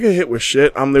get hit with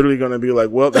shit, I'm literally going to be like,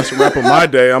 well, that's a wrap of my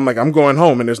day. I'm like, I'm going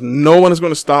home, and there's no one is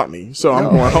going to stop me. So I'm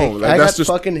going home. Like, I that's got just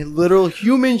fucking literal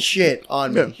human shit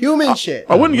on me. Human shit.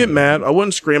 I wouldn't get mad. I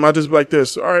wouldn't scream. I'd just be like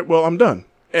this. All right, well, I'm done.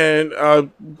 And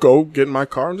go get in my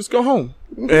car and just go home.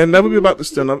 And that would be about the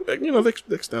extent of it,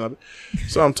 the extent of it.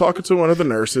 So I'm talking to one of the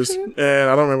nurses, and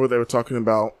I don't remember what they were talking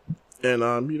about.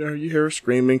 And, you hear her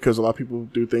screaming because a lot of people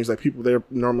do things like people, they're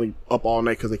normally up all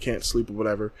night because they can't sleep or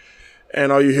whatever.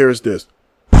 And all you hear is this.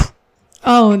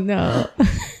 Oh, no.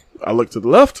 I look to the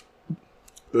left.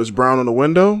 There's brown on the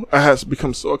window. I had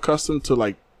become so accustomed to,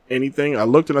 like, anything. I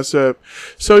looked and I said,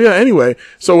 so, yeah, anyway.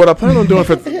 So what I plan on doing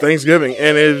for Thanksgiving,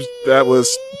 and that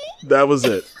was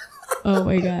it. Oh,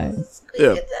 my God.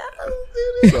 Yeah.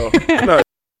 So, no.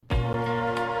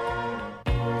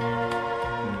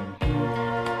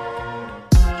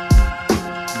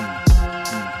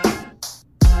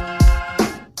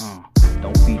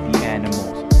 Don't feed the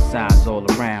animals, signs all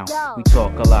around. We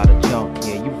talk a lot of junk,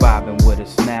 yeah, you vibing with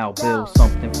us now. Build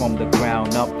something from the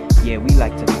ground up, yeah, we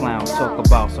like to clown. Talk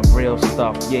about some real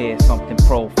stuff, yeah, something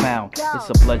profound. It's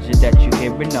a pleasure that you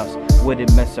hearing us,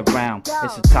 wouldn't mess around.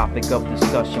 It's a topic of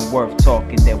discussion worth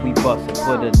talking that we bust and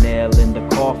put a nail in the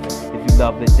coffin. If you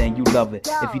love it, then you love it.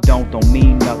 If you don't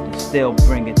mean nothing, still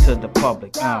bring it to the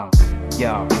public.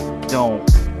 Y'all, don't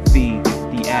feed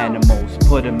the animals,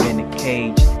 put them in a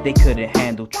cage, they couldn't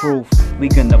handle truth. We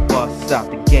gonna bust out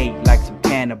the gate like some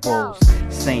cannibals.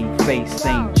 Same face,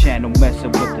 same channel,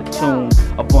 messing with the tune.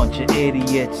 A bunch of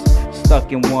idiots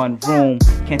stuck in one room,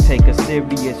 can't take us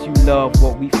serious. You love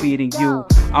what we feeding you,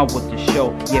 I'm with the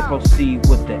show, yeah, proceed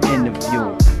with the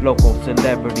interview. Local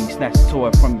celebrity, snatch a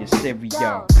toy from your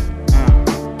cereal.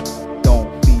 Don't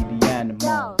feed the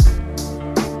animals.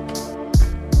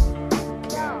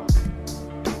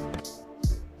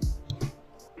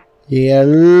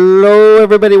 Hello,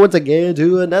 everybody, once again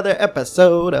to another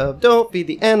episode of Don't Feed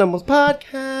the Animals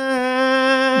podcast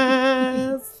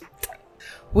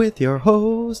with your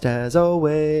host, as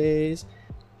always,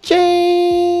 James.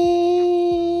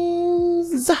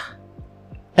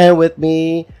 And with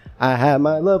me, I have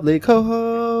my lovely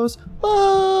co-host,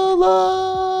 Lola.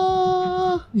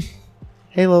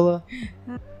 Hey, Lola.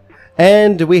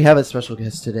 And we have a special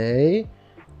guest today.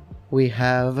 We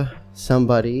have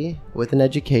somebody with an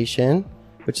education,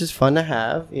 which is fun to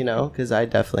have, because I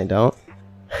definitely don't.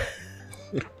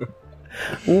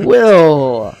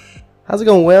 Will. How's it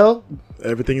going, Will?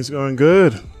 Everything is going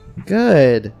good.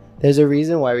 Good. There's a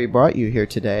reason why we brought you here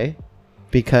today,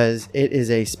 because it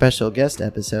is a special guest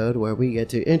episode where we get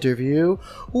to interview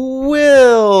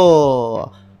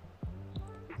Will.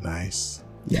 Nice.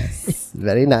 Yes.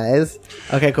 Very nice.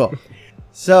 Okay, cool.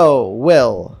 So,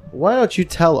 Will, why don't you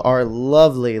tell our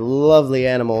lovely, lovely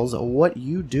animals what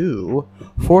you do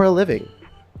for a living?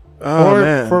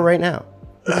 Man. For right now.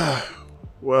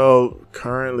 Well,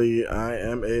 currently I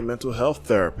am a mental health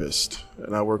therapist,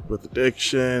 and I work with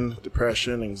addiction,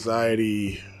 depression,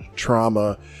 anxiety,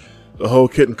 trauma, the whole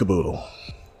kit and caboodle.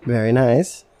 Very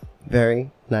nice.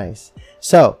 Very nice.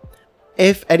 So,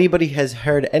 if anybody has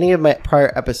heard any of my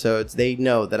prior episodes, they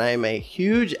know that I am a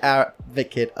huge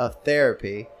advocate of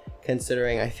therapy,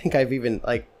 considering I think I've even,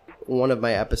 one of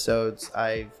my episodes,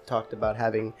 I've talked about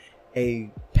having a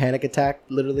panic attack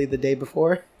literally the day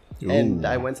before, and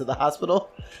I went to the hospital.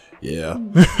 Yeah.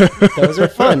 Those are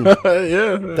fun.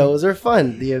 Yeah. Those are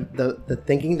fun. The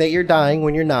thinking that you're dying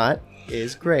when you're not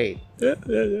is great. Yeah.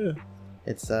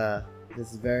 It's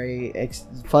this is very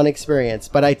fun experience,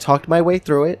 but I talked my way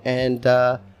through it, and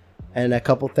a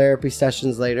couple therapy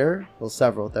sessions later,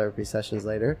 several therapy sessions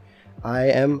later, I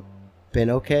am been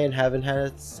okay and haven't had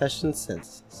a session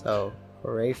since. So,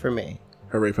 hooray for me!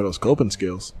 Hooray for those coping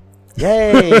skills.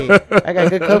 Yay! I got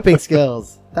good coping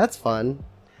skills. That's fun.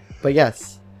 But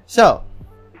yes. So,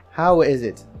 how is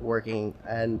it working?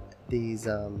 And these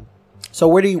so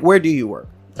where do you work?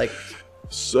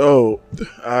 So,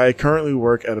 I currently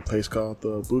work at a place called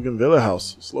the Bougainvillea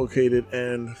House. It's located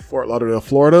in Fort Lauderdale,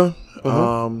 Florida.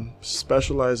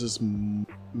 Specializes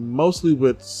mostly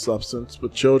with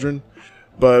children,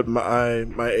 but my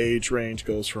age range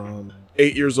goes from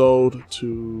 8 years old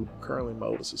to currently my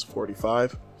oldest is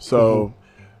 45. So,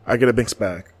 I get a mixed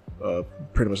bag,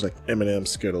 pretty much like M&M,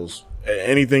 Skittles,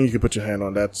 anything you can put your hand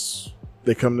on.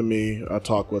 They come to me, I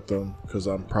talk with them, because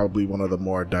I'm probably one of the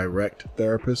more direct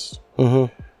therapists.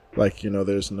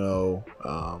 There's no,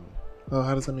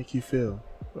 how does that make you feel?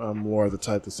 I'm more the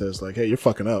type that says, hey, you're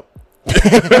fucking up.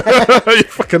 You're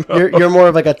fucking up. You're more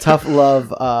of a tough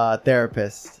love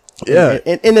therapist. Yeah.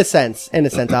 In a sense,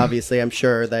 obviously, I'm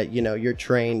sure that, you're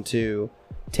trained to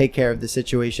take care of the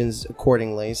situations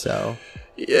accordingly. So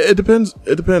Yeah, it depends.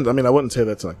 It depends. I mean, I wouldn't say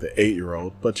that's like the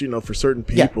 8-year-old, but for certain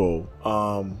people,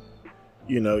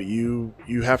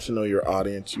 you have to know your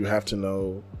audience. You have to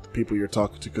know the people you're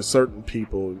talking to, because certain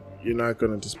people, you're not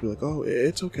going to just be like, oh,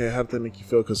 it's okay. How did that make you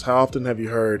feel? Because how often have you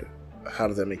heard, how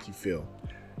does that make you feel?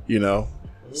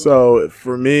 So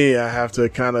for me, I have to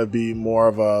kind of be more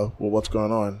of a, well, what's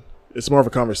going on? It's more of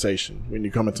a conversation when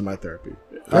you come into my therapy.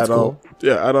 That's cool.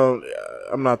 Yeah,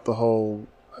 I'm not the whole,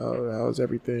 how's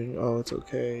everything? Oh, it's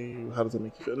okay. How does it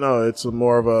make you feel? No, it's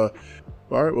more of a,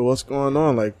 all right, well, what's going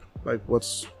on? Like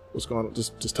what's going on?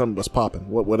 Just tell me what's popping.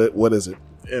 What is it?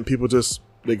 And people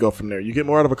they go from there. You get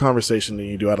more out of a conversation than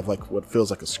you do out of like what feels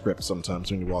like a script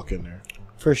sometimes when you walk in there.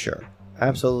 For sure.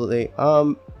 Absolutely.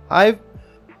 I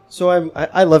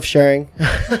love sharing.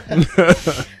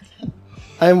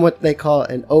 I'm what they call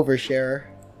an oversharer.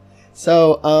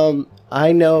 So,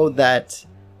 I know that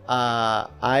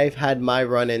I've had my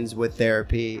run-ins with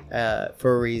therapy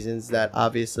for reasons that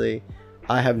obviously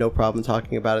I have no problem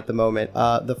talking about at the moment.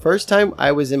 The first time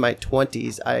I was in my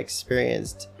 20s, I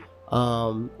experienced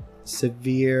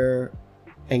severe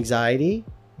anxiety,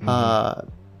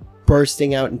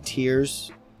 bursting out in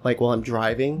tears, like while I'm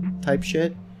driving type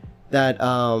shit. That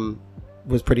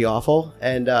was pretty awful.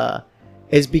 And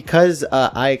is because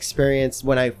I experienced,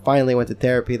 when I finally went to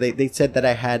therapy, they said that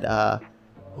I had I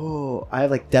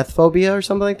have like death phobia or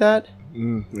something like that.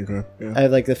 Okay. Yeah. I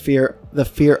have like the fear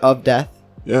of death.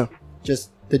 Yeah.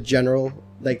 Just the general,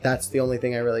 like that's the only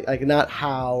thing I really like, not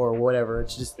how or whatever.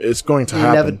 It's just it's going to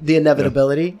happen. The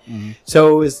inevitability. Yeah. Mm-hmm.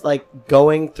 So it was like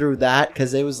going through that,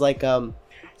 because it was like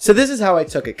so this is how I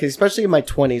took it, because especially in my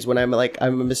 20s when I'm a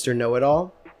Mr.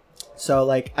 Know-It-all. So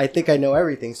like I think I know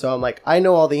everything. So I'm like, I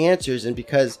know all the answers, and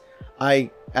because I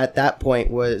at that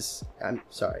point I'm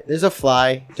sorry, there's a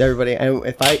fly to everybody, and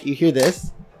if you hear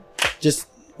this, just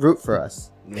root for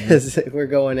us, because we're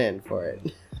going in for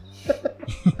it.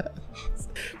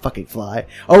 Fucking fly.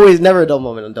 Always, never a dull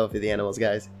moment on Don't Feed the Animals,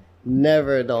 guys.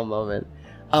 Never a dull moment.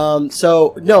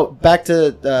 So no, back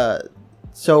to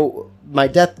my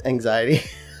death anxiety.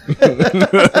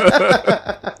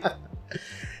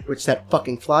 Which that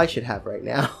fucking fly should have right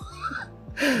now.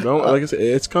 No, like I said,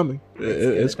 it's coming.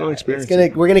 It's going to experience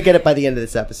it. We're going to get it by the end of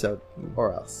this episode,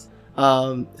 or else.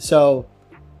 So,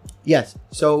 yes.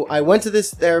 So, I went to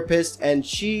this therapist, and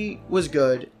she was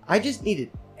good. I just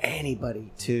needed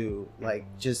anybody to,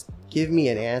 just give me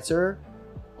an answer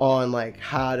on,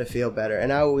 how to feel better.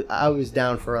 And I was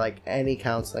down for, any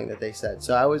counseling that they said.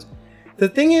 So, I was... The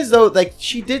thing is, though,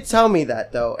 she did tell me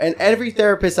that, though. And every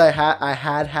therapist I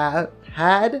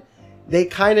had, they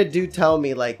kind of do tell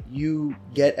me, you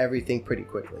get everything pretty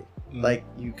quickly.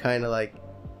 You kind of,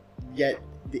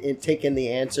 take in the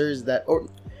answers that... Or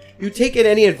you take in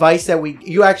any advice that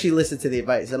you actually listen to the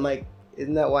advice. I'm like,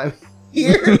 isn't that why I'm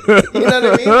here? You know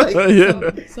what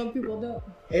I mean? Some people don't.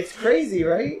 It's crazy,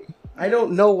 right? I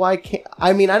don't know why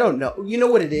I don't know. You know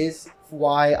what it is?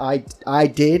 Why I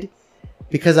did?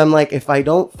 Because I'm like, if I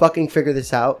don't fucking figure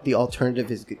this out, the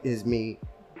alternative is me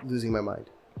losing my mind.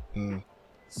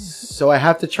 So I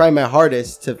have to try my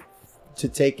hardest to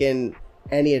take in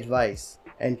any advice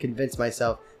and convince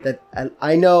myself that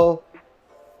I know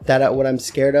that what I'm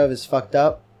scared of is fucked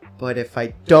up, but if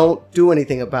I don't do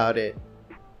anything about it,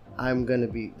 I'm gonna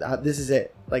be. This is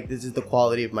it. This is the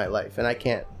quality of my life, and I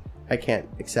can't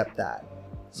accept that.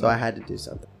 So I had to do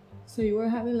something. So you were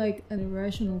having an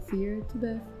irrational fear to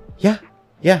death?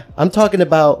 Yeah. I'm talking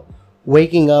about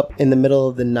waking up in the middle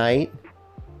of the night,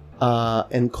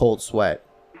 in cold sweat,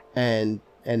 and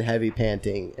heavy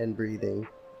panting and breathing,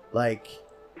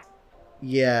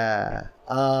 yeah.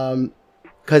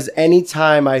 Because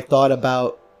anytime I thought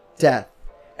about death,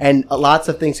 and lots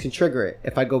of things can trigger it.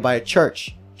 If I go by a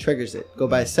church, triggers it. Go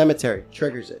by a cemetery,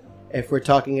 triggers it. If we're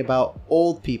talking about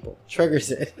old people,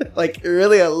 triggers it.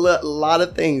 Really a lot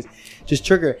of things just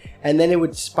trigger. And then it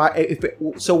would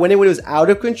so when it was out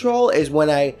of control is when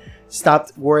I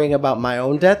stopped worrying about my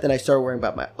own death and I started worrying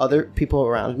about my other people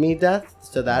around me death.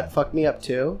 So that fucked me up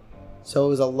too. So it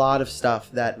was a lot of stuff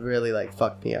that really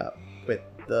fucked me up with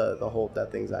the whole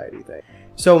death anxiety thing.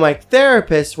 So my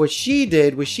therapist, what she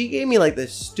did was she gave me the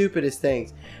stupidest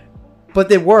things, but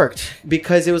they worked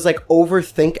because it was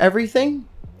overthink everything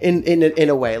in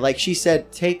a way. She said,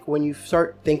 when you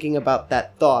start thinking about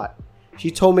that thought, she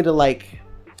told me to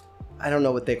I don't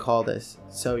know what they call this,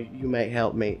 so you may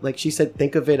help me. She said,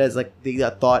 think of it as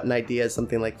the thought and idea as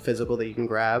something physical that you can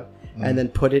grab, and then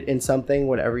put it in something,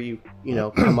 whatever you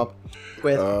come up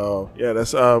with. Oh, yeah,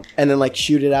 that's and then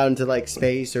shoot it out into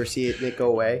space or see it go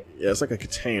away. Yeah, it's like a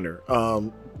container.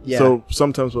 Yeah. So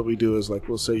sometimes what we do is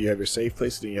we'll say you have your safe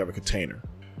place, and then you have a container.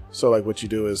 So like what you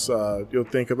do is you'll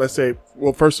think of, let's say,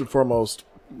 well, first and foremost,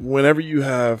 whenever you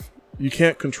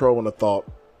can't control when a thought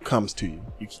comes to you.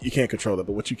 You can't control that,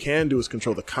 but what you can do is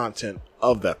control the content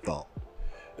of that thought.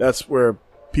 That's where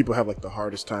people have like the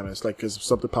hardest time. It's like, because if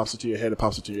something pops into your head, it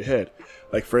pops into your head.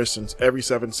 Like, for instance, every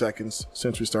 7 seconds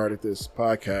since we started this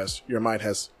podcast, your mind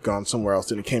has gone somewhere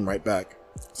else and it came right back.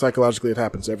 Psychologically, it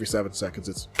happens every 7 seconds.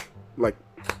 It's like,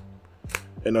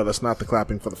 no, that's not the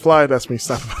clapping for the fly. That's me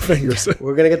snapping my fingers.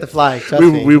 We're gonna get the fly. Trust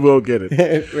me. We will get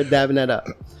it. We're dabbing that up.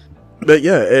 But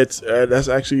yeah, it's that's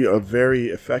actually a very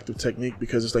effective technique,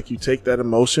 because it's like you take that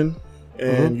emotion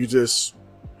and you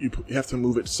have to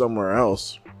move it somewhere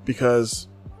else, because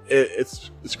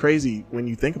it's crazy when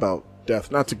you think about death.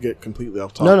 Not to get completely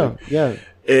off topic. No, yeah.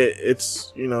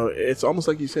 It's it's almost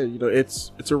like you said,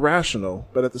 it's irrational,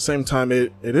 but at the same time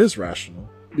it is rational,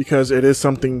 because it is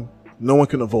something no one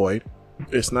can avoid.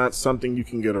 It's not something you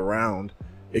can get around.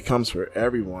 It comes for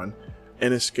everyone,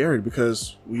 and it's scary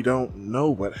because we don't know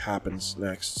what happens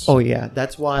next. Oh yeah,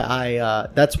 that's why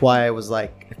I was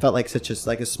like, I felt like such a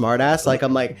smart ass. Like,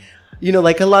 I'm like,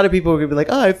 like a lot of people are gonna be like,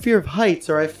 oh, I have fear of heights,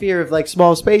 or I fear of like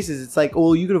small spaces. It's like,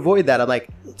 well, you can avoid that. I'm like,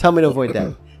 tell me to avoid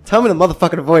that. Tell me to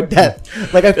motherfucking avoid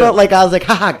death. Like, I felt like I was like,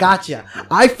 haha, gotcha.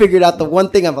 I figured out the one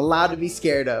thing I'm allowed to be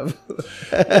scared of.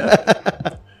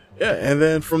 Yeah, and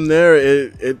then from there,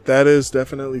 that is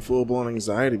definitely full-blown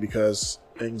anxiety, because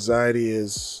anxiety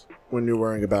is when you're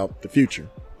worrying about the future.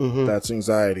 Mm-hmm. That's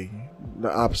anxiety.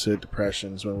 The opposite,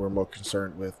 depression, is when we're more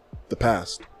concerned with the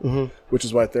past, which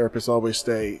is why therapists always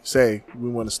say we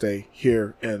want to stay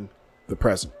here in the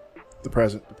present,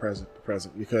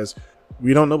 because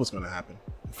we don't know what's going to happen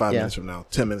 5 minutes from now,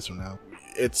 10 minutes from now.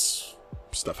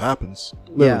 Stuff happens.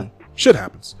 Literally. Yeah. Shit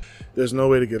happens. There's no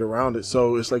way to get around it.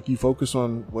 So it's like you focus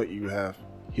on what you have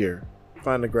here.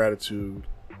 Find the gratitude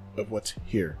of what's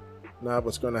here. Not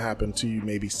what's going to happen to you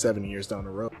maybe 7 years down the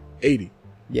road. 80.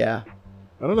 Yeah.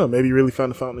 I don't know. Maybe you really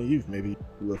found the fountain of youth. Maybe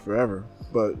you live forever.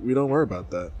 But we don't worry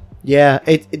about that. Yeah,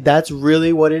 that's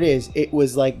really what it is. It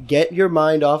was like, get your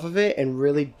mind off of it and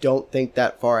really don't think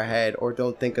that far ahead, or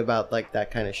don't think about like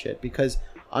that kind of shit. Because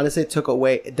honestly, it took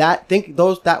away that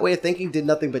way of thinking did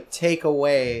nothing but take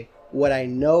away what I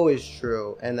know is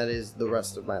true, and that is the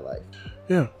rest of my life.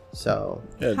 Yeah. So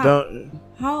yeah.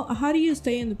 How do you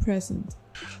stay in the present?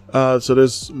 So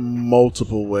there's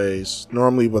multiple ways.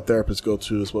 Normally, what therapists go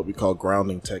to is what we call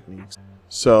grounding techniques.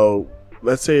 So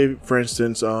let's say, for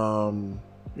instance,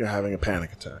 you're having a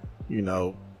panic attack.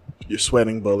 You're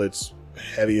sweating bullets,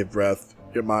 heavy of breath,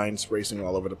 your mind's racing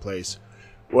all over the place.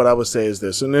 What I would say is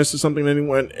this, and this is something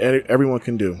everyone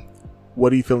can do.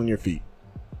 What do you feel in your feet?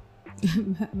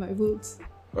 My boots.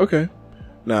 Okay.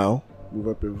 Now,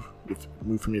 move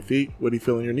from your feet. What do you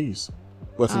feel in your knees?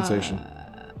 What sensation?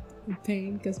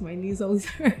 Pain, because my knees always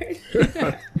hurt.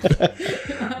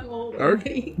 I'm old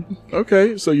already.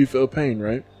 Okay, so you feel pain,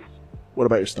 right? What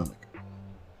about your stomach?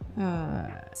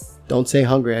 Don't say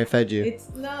hungry, I fed you. It's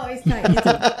tight.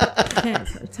 It's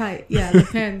pants are tight. Yeah, the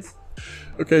pants.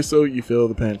 Okay, so you feel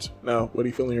the pants. Now, what do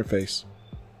you feel in your face?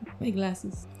 My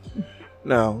glasses.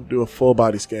 Now, do a full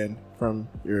body scan from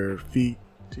your feet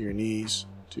to your knees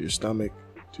to your stomach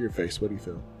to your face. What do you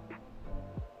feel?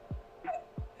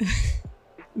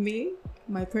 Me?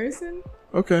 My person?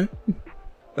 Okay.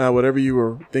 Now, whatever you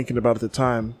were thinking about at the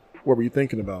time, what were you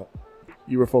thinking about?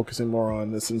 You were focusing more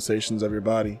on the sensations of your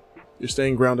body. You're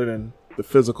staying grounded in the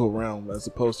physical realm as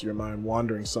opposed to your mind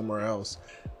wandering somewhere else.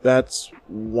 That's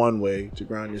one way to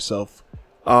ground yourself.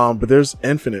 But there's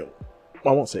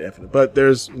I won't say infinite, but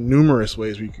there's numerous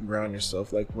ways where you can ground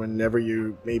yourself. Like whenever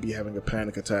you may be having a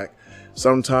panic attack,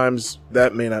 sometimes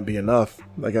that may not be enough.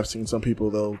 Like I've seen some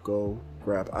people, they'll go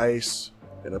grab ice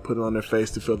and they'll put it on their face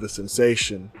to feel the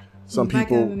sensation. Some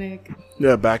people, back of the neck.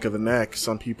 Yeah, back of the neck.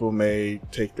 Some people may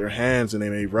take their hands and they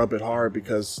may rub it hard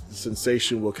because the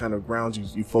sensation will kind of ground you.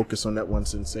 You focus on that one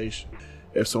sensation.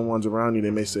 If someone's around you, they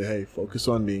may say, hey, focus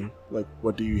on me. Like,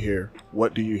 what do you hear?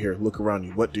 What do you hear? Look around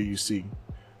you. What do you see?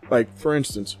 Like, for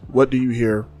instance, what do you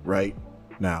hear right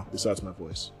now besides my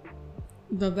voice?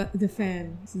 The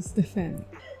fan. This is the fan.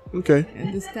 Okay.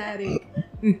 And the static.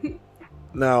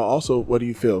 Now, also, what do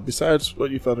you feel? Besides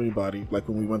what you felt in your body, like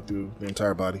when we went through the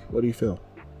entire body, what do you feel?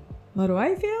 What do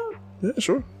I feel? Yeah,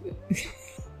 sure.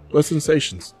 What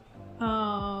sensations?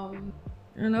 I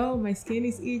don't know. My skin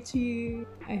is itchy.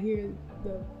 I hear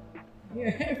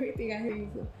everything. I hear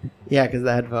you. Yeah, because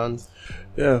the headphones.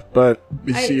 Yeah, but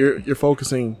you see, you're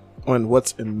focusing on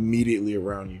what's immediately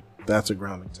around you. That's a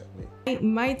grounding technique.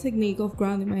 My technique of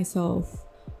grounding myself,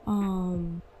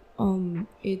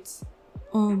 it's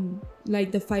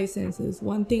like the 5 senses.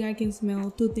 1 thing I can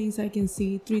smell, 2 things I can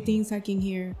see, 3 things I can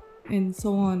hear, and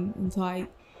so on. And so I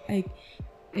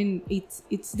and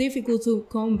it's difficult to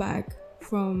come back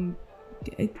from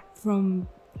the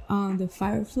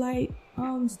firefly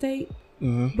state,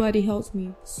 but it helps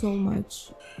me so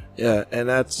much. Yeah, and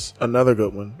that's another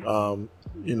good one.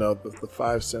 You know, the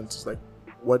five senses, like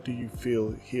what do you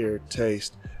feel, hear,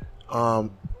 taste?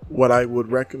 What I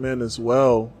would recommend as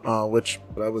well, which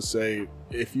I would say,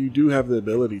 if you do have the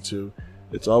ability to,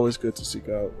 it's always good to seek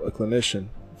out a clinician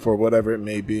for whatever it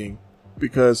may be,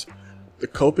 because the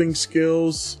coping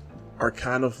skills are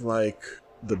kind of like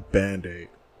the Band-Aid,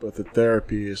 but the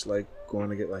therapy is like going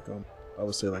to get like I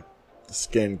would say like the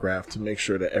skin graft to make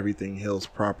sure that everything heals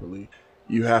properly.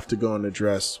 You have to go and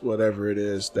address whatever it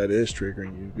is that is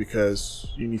triggering you,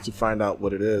 because you need to find out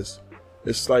what it is.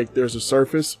 It's like there's a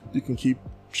surface, you can keep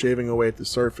shaving away at the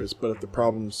surface, but if the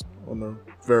problem's on the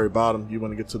very bottom, you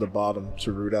want to get to the bottom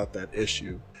to root out that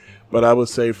issue. But I would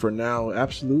say for now,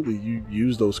 absolutely, you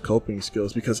use those coping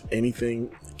skills, because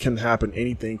anything can happen,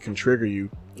 anything can trigger you,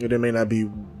 and it may not be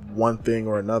one thing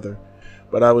or another.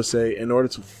 But I would say in order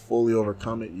to fully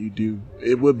overcome it,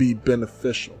 it would be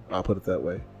beneficial, I'll put it that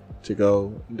way, to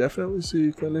go definitely see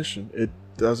a clinician. It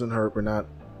doesn't hurt. We're not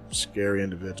scary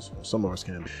individuals. Some of us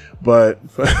can be. But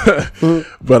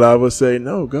but I would say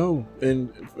no, go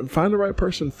and find the right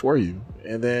person for you,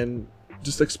 and then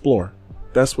just explore.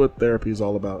 That's what therapy is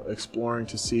all about, exploring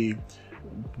to see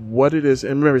what it is.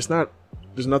 And remember,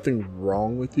 there's nothing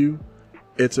wrong with you.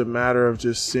 It's a matter of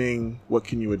just seeing what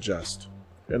can you adjust.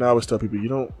 And I always tell people, you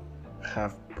don't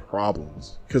have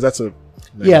problems, because that's a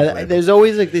label. There's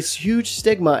always like this huge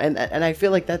stigma, and I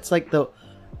feel like that's like I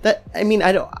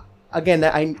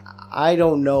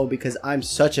don't know, because I'm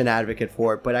such an advocate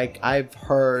for it, but I've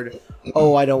heard,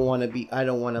 I don't want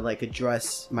to like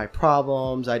address my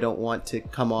problems. I don't want to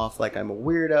come off like I'm a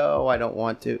weirdo. I don't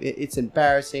want to, it's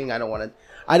embarrassing. I don't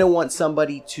want some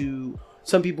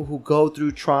people who go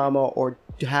through trauma or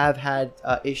have had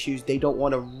issues, they don't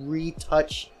want to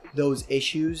retouch those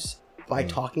issues by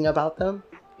talking about them,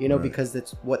 right, because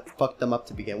that's what fucked them up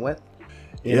to begin with.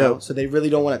 You know, so they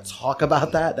really don't want to talk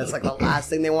about that. That's like the last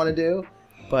thing they want to do.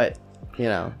 But,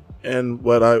 and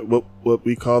what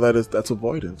we call that's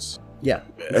avoidance. Yeah,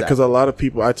 because a lot of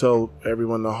people, I tell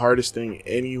everyone, the hardest thing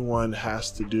anyone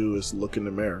has to do is look in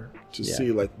the mirror to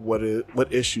see like what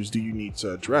issues do you need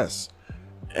to address.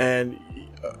 And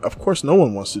of course, no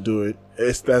one wants to do it.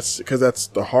 That's because that's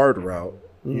the hard route.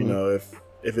 Mm-hmm.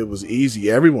 If it was easy,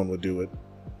 everyone would do it,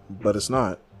 but it's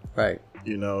not. Right.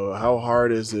 How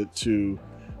hard is it to?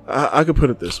 I could put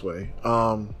it this way.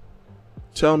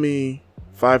 Tell me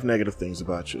 5 negative things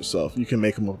about yourself. You can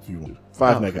make them up if you want.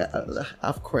 5 negative things.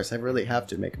 Of course, I really have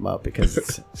to make them up, because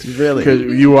it's really because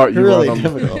you are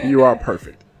difficult. You are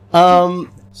perfect.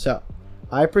 So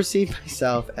I perceive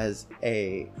myself as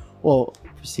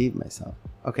perceive myself.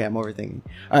 Okay, I'm overthinking.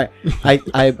 All right,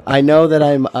 I know that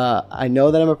I'm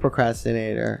a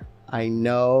procrastinator. I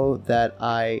know that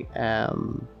I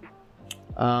am.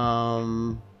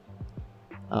 I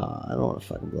don't want to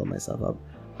fucking blow myself up.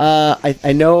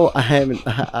 I know I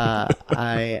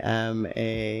am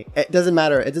a. It doesn't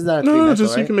matter. It does not have to be mental,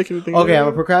 just right? You can make anything. Okay, I'm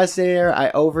a procrastinator. I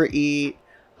overeat.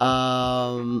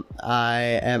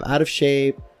 I am out of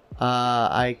shape.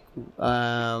 I'm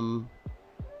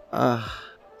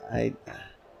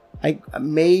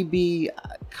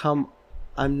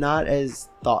not as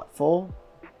thoughtful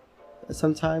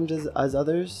sometimes as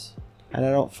others, and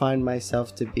I don't find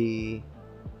myself to be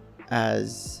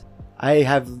as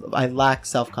I lack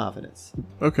self-confidence.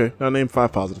 Okay, now name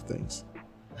 5 positive things.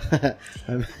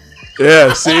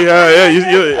 Yeah, see, you,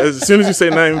 as soon as you say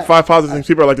name 5 positive things,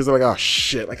 people are like, this, like, oh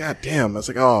shit, like, god damn, that's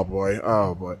like, oh boy,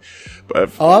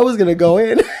 but I was gonna go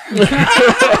in.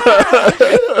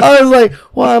 I was like,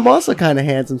 well, I'm also kind of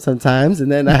handsome sometimes,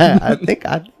 and then I think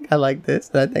I like this,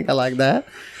 and I think I like that.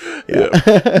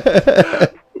 Yeah.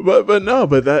 But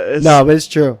it's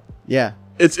true. Yeah,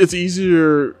 it's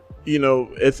easier.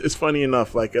 It's funny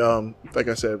enough. Like I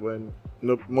said, when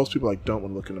most people don't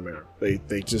want to look in the mirror.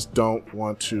 They just don't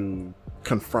want to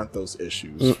confront those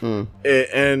issues,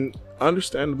 and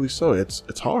understandably so.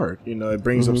 It's hard. It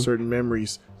brings up certain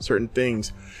memories, certain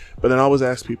things. But then I always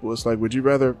ask people, it's like, would you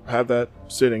rather have that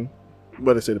sitting,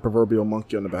 what I say, the proverbial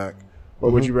monkey on the back,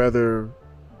 or would you rather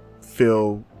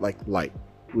feel like light?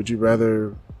 Would you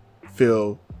rather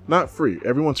feel not free?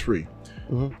 Everyone's free.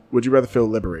 Would you rather feel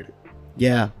liberated?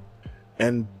 Yeah.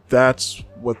 And that's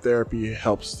what therapy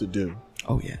helps to do.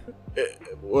 Oh, yeah.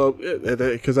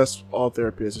 Because that's all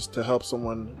therapy is to help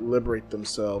someone liberate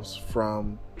themselves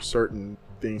from certain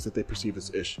things that they perceive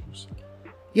as issues.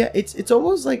 Yeah, it's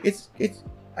almost like it's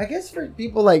I guess for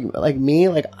people like me,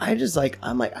 like I just like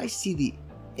I'm like I see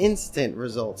instant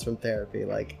results from therapy.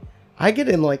 Like I get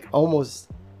in like almost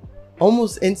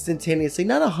instantaneously,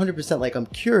 not 100% like I'm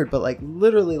cured, but like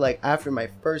literally like after my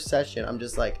first session, I'm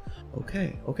just like,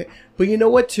 okay. But you know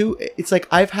what too? It's like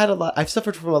I've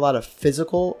suffered from a lot of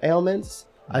physical ailments.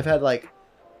 I've had like,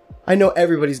 I know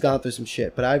everybody's gone through some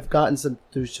shit, but I've gotten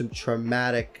through some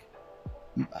traumatic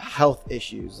health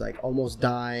issues, like almost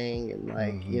dying and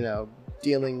like, you know,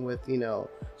 dealing with, you know,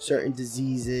 certain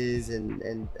diseases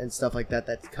and stuff like that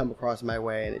that's come across my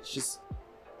way. And it's just,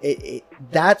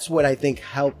 that's what I think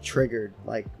helped triggered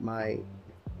like my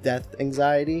death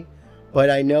anxiety. But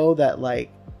I know that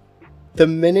like the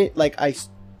minute like I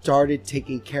started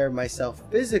taking care of myself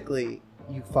physically,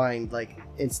 you find like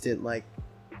instant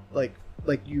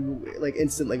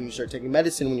instant like you start taking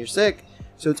medicine when you're sick.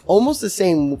 So it's almost the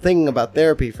same thing about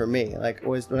therapy for me. Like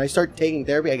when I start taking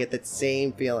therapy, I get that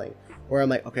same feeling where I'm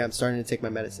like, okay, I'm starting to take my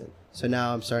medicine. So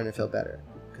now I'm starting to feel better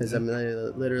because I'm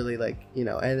literally like, you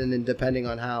know, and then depending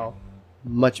on how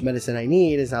much medicine I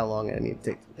need is how long I need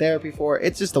to take therapy for.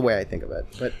 It's just the way I think of it,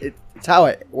 but it's how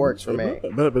it works for me.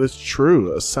 But it's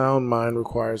true. A sound mind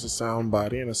requires a sound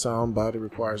body, and a sound body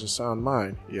requires a sound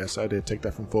mind. Yes, I did take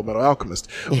that from Full Metal Alchemist,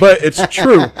 but it's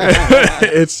true.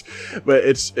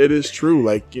 It is true.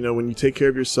 Like, you know, when you take care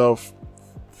of yourself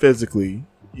physically,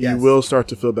 you will start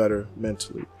to feel better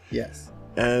mentally. Yes.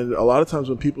 And a lot of times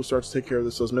when people start to take care of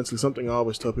themselves mentally, something I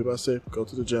always tell people, I say, go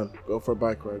to the gym, go for a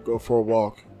bike ride, go for a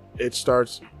walk. It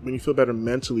starts when you feel better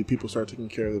mentally, people start taking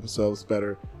care of themselves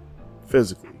better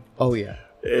physically. Oh yeah.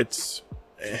 It's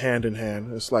hand in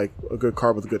hand. It's like a good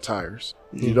car with good tires.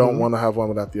 You don't want to have one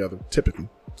without the other, typically.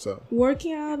 So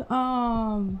working out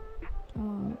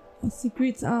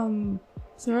secretes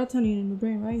serotonin in the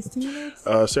brain, right? Stimulates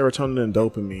serotonin and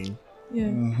dopamine.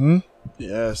 Yeah.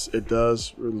 Yes, it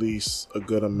does release a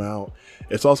good amount.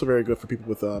 It's also very good for people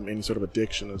with any sort of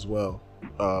addiction as well.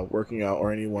 Working out,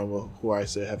 or anyone who I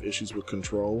say have issues with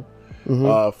control.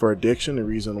 For addiction, the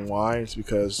reason why is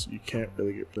because you can't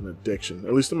really get an addiction.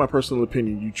 At least in my personal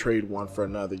opinion, you trade one for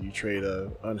another. You trade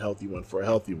an unhealthy one for a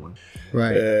healthy one.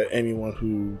 Right. Anyone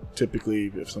who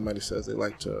typically, if somebody says they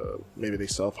like to, maybe they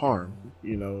self-harm,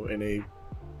 you know, and they,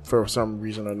 for some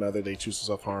reason or another, they choose to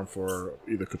self-harm for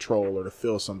either control or to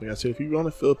feel something. I said, if you want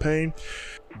to feel pain,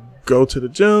 go to the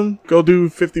gym, go do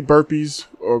 50 burpees,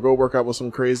 or go work out with some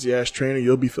crazy ass trainer.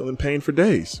 You'll be feeling pain for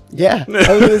days. Yeah, I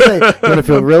was gonna say, you want to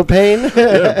feel real pain?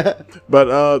 Yeah.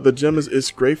 But the gym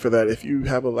is great for that. If you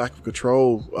have a lack of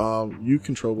control, you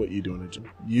control what you do in the gym.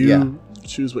 You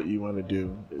choose what you want to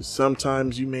do.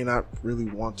 Sometimes you may not really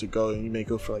want to go, and you may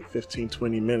go for like 15,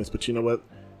 20 minutes, but you know what?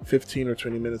 15 or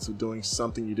 20 minutes of doing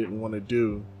something you didn't want to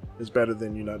do is better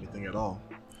than you not anything at all.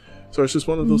 So it's just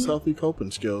one of those healthy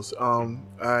coping skills.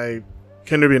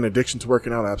 Can there be an addiction to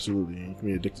working out? Absolutely. You can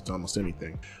be addicted to almost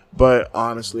anything. But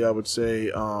honestly, I would say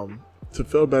to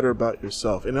feel better about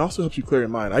yourself. And it also helps you clear your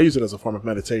mind. I use it as a form of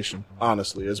meditation,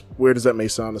 honestly. As weird as that may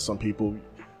sound to some people,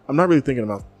 I'm not really thinking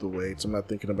about the weights. I'm not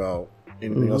thinking about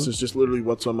anything else. It's just literally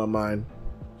what's on my mind,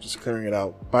 just clearing it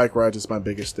out. Bike rides is my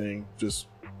biggest thing. Just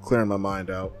clearing my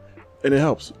mind out, and it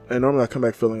helps. And normally I come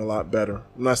back feeling a lot better.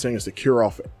 I'm not saying it's the cure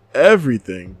all for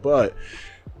everything, but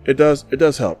it does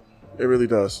help. It really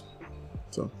does.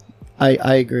 So I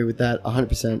agree with that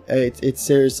 100%. It's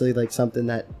seriously like something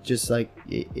that just like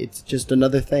it's just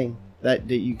another thing that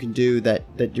you can do that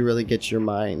you really gets your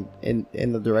mind in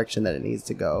the direction that it needs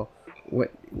to go,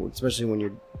 especially when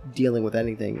you're dealing with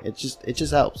anything. It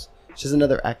just helps. It's just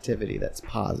another activity that's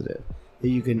positive that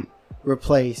you can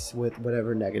replace with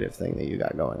whatever negative thing that you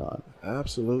got going on.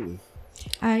 Absolutely.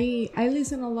 I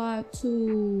listen a lot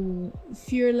to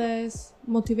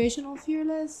Motivational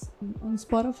Fearless on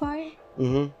Spotify.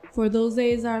 For those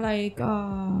days are like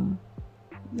I'm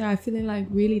feeling like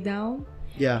really down.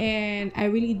 Yeah. And I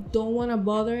really don't want to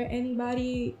bother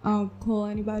anybody. Call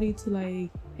anybody to like,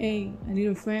 hey, I need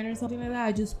a friend or something like that.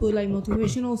 I just put like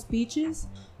motivational speeches.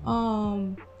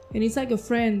 And it's like a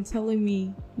friend telling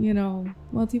me, you know,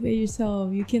 motivate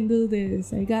yourself. You can do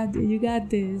this. You got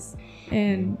this.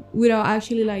 And without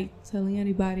actually like telling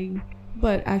anybody,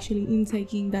 but actually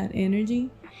intaking that energy.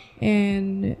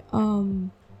 And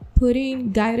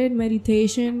putting guided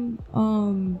meditation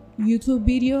YouTube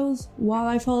videos while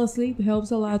I fall asleep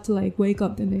helps a lot to like wake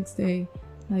up the next day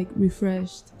like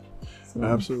refreshed. So.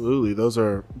 Absolutely. Those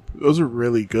are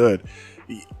really good.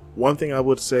 One thing I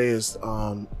would say is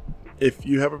if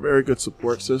you have a very good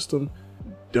support system,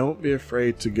 don't be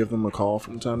afraid to give them a call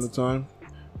from time to time.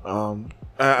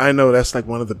 I know that's like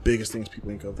one of the biggest things people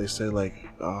think of. They say like,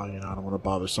 oh, you know, I don't want to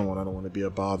bother someone. I don't want to be a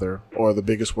bother. Or the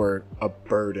biggest word, a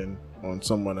burden on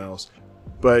someone else.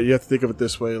 But you have to think of it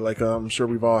this way. Like, I'm sure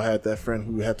we've all had that friend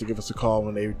who had to give us a call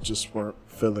when they just weren't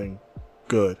feeling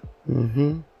good.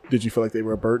 Mm-hmm. Did you feel like they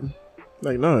were a burden?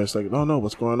 Like, no. It's like, no,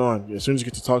 what's going on? As soon as you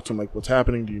get to talk to them, like, what's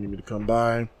happening? Do you need me to come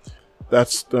by?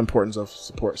 That's the importance of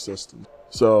support systems.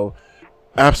 So,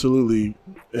 absolutely,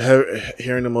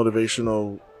 hearing the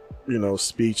motivational,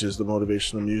 speeches, the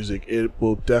motivational music, it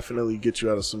will definitely get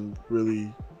you out of some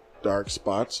really dark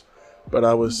spots. But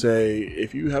I would say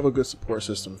if you have a good support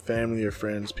system, family or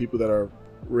friends, people that are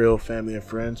real family and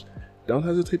friends, don't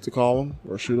hesitate to call them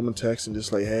or shoot them a text and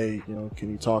just like, hey, can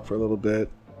you talk for a little bit?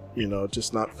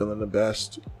 Just not feeling the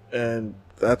best. And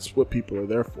that's what people are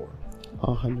there for.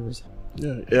 100%.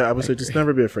 Yeah, I would say just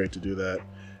never be afraid to do that.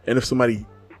 And if somebody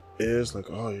is like,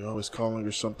 oh, you're always calling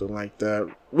or something like that,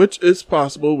 which is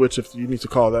possible, which if you need to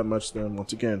call that much, then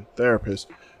once again, therapist.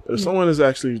 But if someone is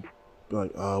actually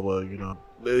like, oh, well,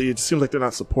 it just seems like they're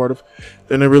not supportive,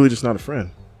 then they're really just not a friend.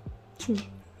 True.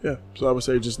 Yeah. So I would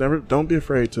say just don't be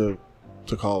afraid to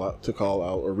call out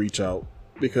or reach out,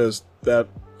 because that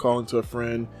calling to a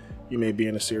friend, you may be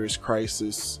in a serious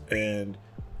crisis and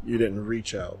you didn't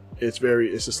reach out. It's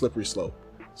a slippery slope.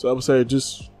 So I would say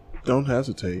just don't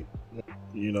hesitate.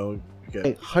 I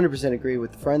 100% agree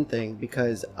with the friend thing,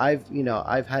 because I've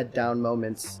had down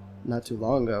moments not too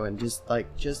long ago, and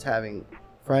just having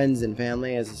friends and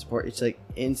family as a support, it's like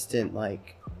instant,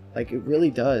 like it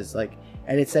really does, and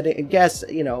it's that, I guess,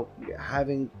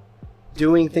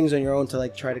 doing things on your own to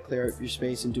like try to clear up your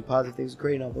space and do positive things is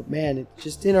great and all, but man, it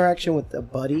just interaction with a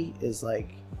buddy is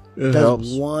like, it does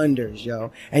helps. Wonders,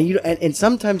 yo. And and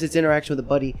sometimes it's interaction with a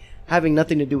buddy having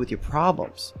nothing to do with your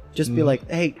problems. Just be like,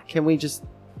 hey, can we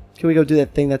go do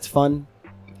that thing that's fun?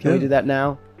 Can we do that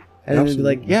now? And then be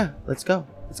like, yeah, let's go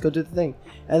do the thing.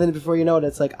 And then before you know it,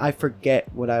 it's like I forget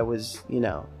what I was,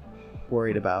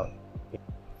 worried about.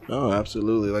 Oh,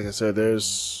 absolutely. Like I said,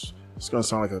 it's going to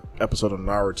sound like an episode of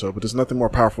Naruto, but there's nothing more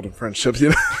powerful than friendships,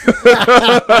 It's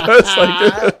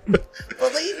like,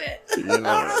 believe it.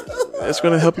 It's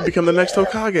going to help you become the next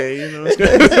Hokage,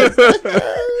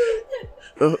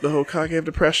 the Hokage of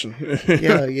depression.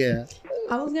 Yeah.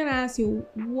 I was gonna ask you,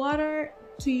 what are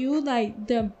to you like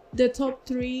the top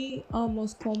 3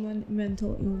 most common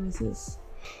mental illnesses?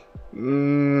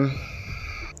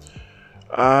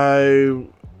 I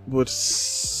would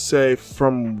say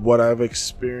from what I've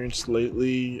experienced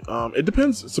lately, it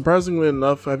depends. Surprisingly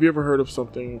enough, have you ever heard of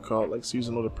something called like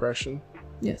seasonal depression?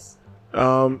 Yes.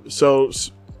 So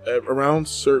around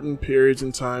certain periods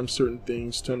in time, certain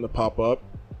things tend to pop up.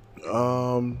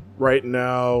 Right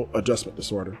now, adjustment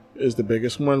disorder is the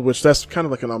biggest one, which that's kind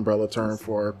of like an umbrella term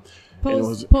for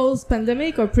post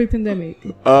pandemic or pre-pandemic.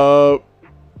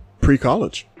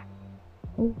 Pre-college.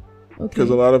 Oh, okay. Because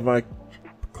a lot of my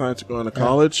clients are going to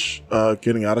college,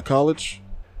 getting out of college,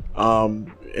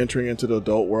 entering into the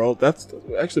adult world. That's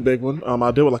actually a big one.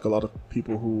 I deal with like a lot of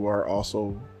people who are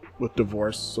also with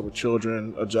divorce, so with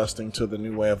children adjusting to the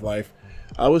new way of life.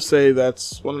 I would say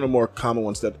that's one of the more common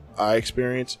ones that I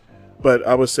experience. But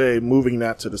I would say, moving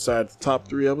that to the side, the top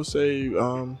 3, I would say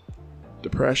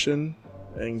depression,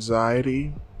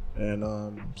 anxiety,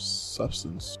 and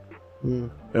substance. And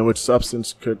which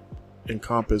substance could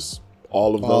encompass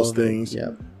all of those things.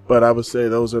 Yeah. But I would say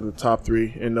those are the top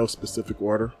 3 in no specific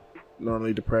order.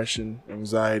 Normally depression,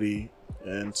 anxiety,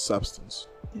 and substance.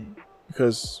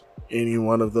 Because any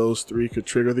one of those 3 could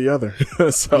trigger the other.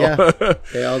 So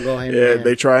they all go hand in hand.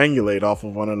 They triangulate off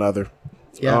of one another.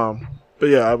 Yeah. But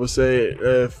yeah, I would say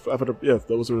those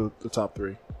are the top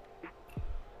 3.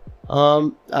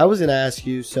 I was gonna ask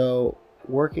you, so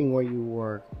working where you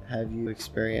work, have you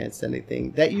experienced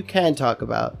anything that you can talk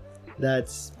about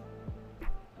that's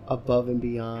above and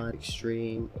beyond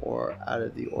extreme or out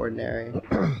of the ordinary?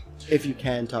 If you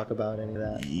can talk about any of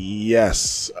that.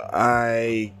 Yes,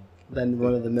 Then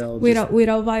run of the mill. Without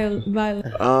violence.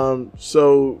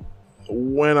 So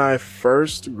when I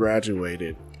first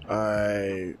graduated,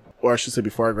 or I should say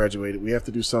before I graduated, we have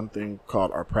to do something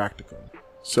called our practicum.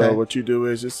 So what you do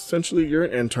is essentially you're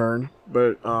an intern,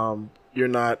 but you're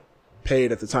not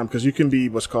paid at the time, because you can be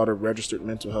what's called a registered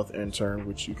mental health intern,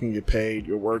 which you can get paid.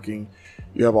 You're working.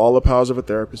 You have all the powers of a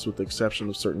therapist with the exception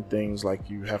of certain things, like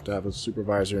you have to have a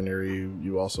supervisor in there. You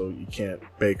can't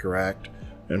Baker Act.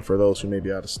 And for those who may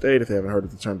be out of state, if they haven't heard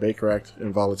of the term Baker Act,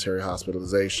 involuntary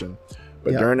hospitalization.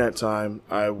 But during that time,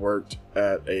 I worked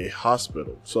at a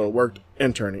hospital. So I worked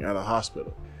interning at a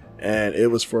hospital. And it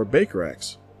was for Baker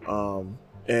Acts.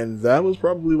 And that was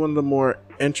probably one of the more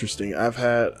interesting I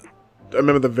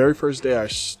remember the very first day I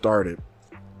started.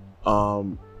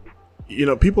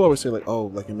 People always say like, oh,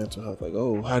 like in mental health, like,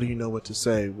 oh, how do you know what to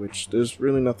say? Which there's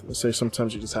really nothing to say.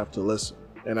 Sometimes you just have to listen.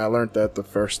 And I learned that the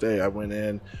first day I went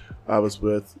in, I was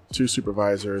with 2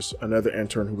 supervisors, another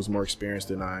intern who was more experienced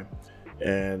than I.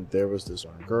 And there was this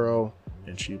one girl,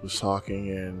 and she was talking,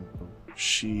 and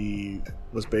she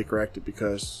was Baker acted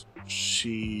because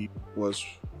she was,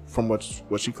 from what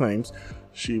she claims,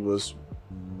 she was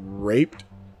raped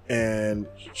and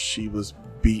she was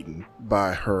beaten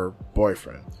by her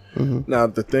boyfriend. Now,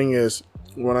 the thing is,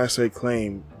 when I say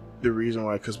claim, the reason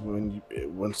why, because when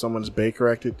someone's Baker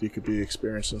acted, they could be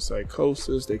experiencing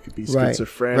psychosis, they could be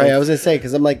schizophrenic. Right, I was gonna say,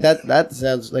 because I'm like, that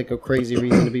sounds like a crazy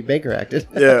reason to be Baker acted.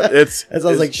 Yeah, it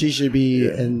sounds like she should be,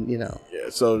 and Yeah,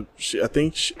 so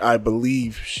I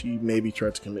believe she maybe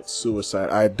tried to commit suicide.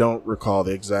 I don't recall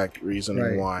the exact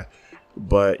reasoning why.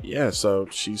 But yeah, so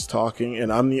she's talking,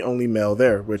 and I'm the only male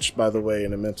there, which, by the way,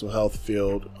 in the mental health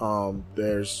field,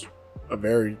 there's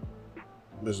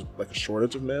like a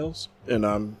shortage of males, and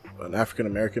I'm an African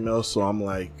American male, so I'm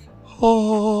like,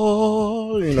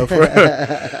 oh,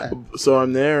 so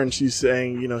I'm there, and she's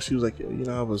saying, she was like,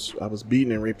 I was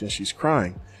beaten and raped, and she's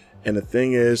crying. And the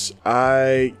thing is,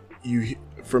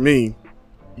 for me,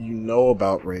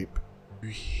 about rape, you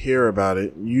hear about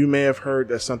it, you may have heard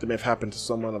that something may have happened to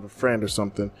someone, of a friend or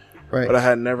something, right? But I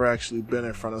had never actually been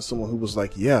in front of someone who was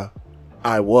like, yeah,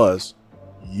 I was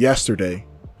yesterday.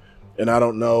 And I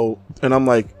don't know. And I'm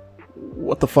like,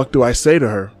 what the fuck do I say to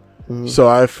her? So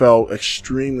I felt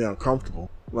extremely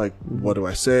uncomfortable. Like, what do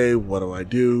I say? What do I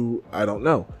do? I don't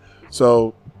know.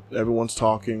 So everyone's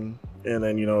talking. And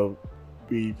then,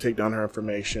 we take down her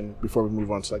information before we move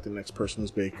on to like the next person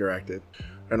who's Baker acted.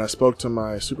 And I spoke to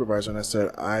my supervisor and I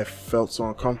said, I felt so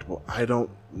uncomfortable. I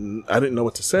didn't know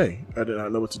what to say. I did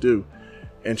not know what to do.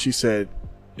 And she said,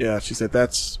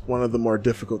 that's one of the more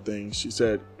difficult things. She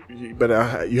said, but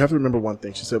you have to remember one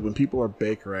thing. She said, when people are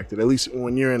Baker acted, at least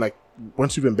when you're in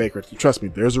once you've been Baker acted, trust me,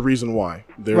 there's a reason why.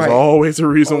 There's always a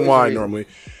reason why normally.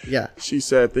 Yeah. She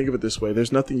said, think of it this way.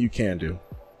 There's nothing you can do.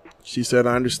 She said,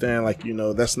 I understand,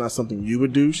 that's not something you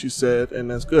would do. She said,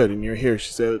 and that's good. And you're here.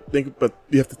 She said, but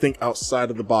you have to think outside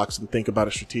of the box and think about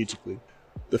it strategically.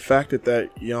 The fact that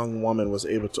young woman was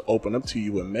able to open up to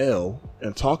you, a male,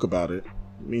 and talk about it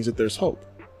means that there's hope.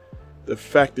 The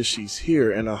fact that she's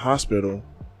here in a hospital,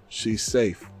 she's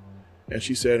safe. And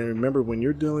she said, and remember, when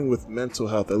you're dealing with mental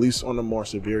health, at least on the more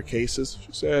severe cases,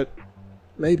 she said,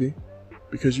 maybe,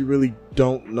 because you really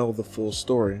don't know the full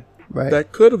story. Right.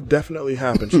 That could have definitely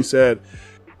happened. She said,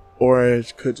 or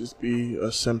it could just be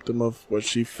a symptom of what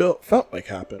she felt like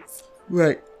happened.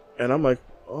 Right. And I'm like,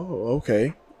 oh,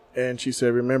 okay. And she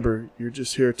said, remember, you're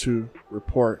just here to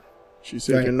report. She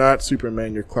said, you're not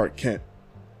Superman, you're Clark Kent.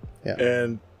 Yeah.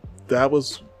 And that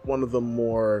was one of the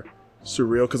more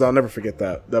surreal, because I'll never forget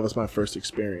that. That was my first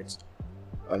experience.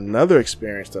 Another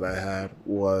experience that I had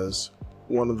was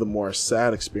one of the more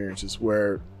sad experiences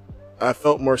where I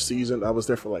felt more seasoned. I was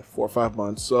there for like 4 or 5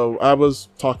 months. So I was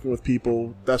talking with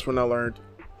people. That's when I learned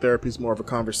therapy is more of a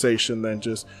conversation than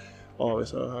just, how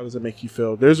does it make you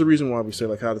feel? There's a reason why we say,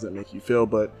 how does it make you feel?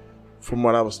 But from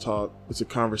what I was taught, it's a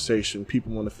conversation.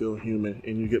 People want to feel human,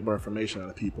 and you get more information out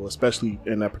of people, especially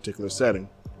in that particular setting.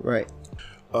 Right.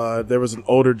 There was an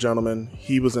older gentleman.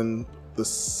 He was in the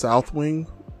south wing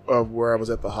of where I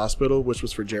was at the hospital, which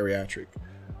was for geriatric,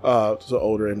 so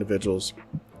older individuals.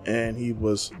 And he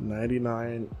was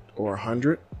 99 or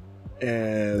 100.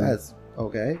 And that's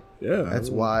okay. Yeah. That's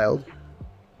wild.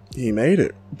 He made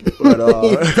it. But,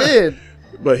 he did.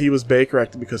 But he was Baker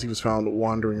acted because he was found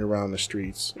wandering around the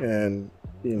streets. And,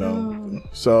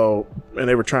 so, and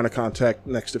they were trying to contact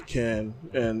next of kin.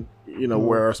 And,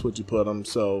 where else would you put him?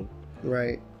 So,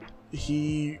 right.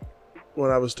 When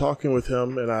I was talking with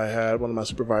him, and I had one of my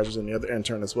supervisors and the other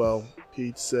intern as well,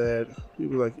 I said,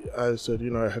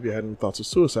 have you had any thoughts of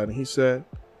suicide? And he said,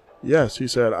 yes. He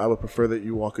said, I would prefer that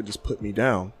you all could just put me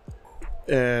down.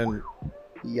 And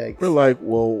yikes. We're like,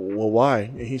 well, why?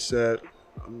 And he said,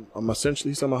 I'm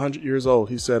 100 years old.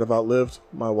 He said, I've outlived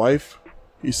my wife.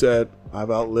 He said,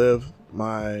 I've outlived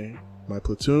my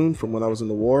platoon from when I was in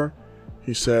the war.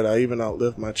 He said, I even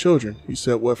outlived my children. He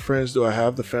said, what friends do I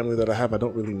have? The family that I have, I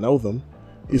don't really know them.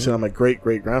 He said, I'm a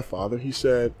great-great-grandfather. He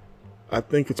said, I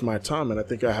think it's my time, and I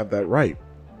think I have that right.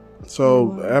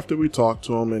 So after we talked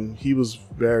to him, and he was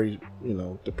very,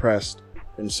 depressed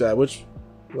and sad, which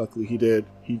luckily he did.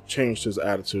 He changed his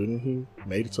attitude, and he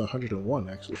made it to 101,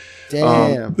 actually.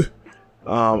 Damn.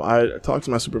 I talked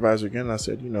to my supervisor again, and I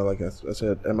said, I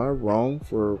said, am I wrong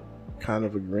for kind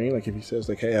of agreeing? If he says,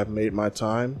 hey, I've made my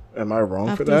time, am I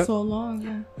wrong for that? After so long,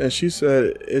 yeah. And she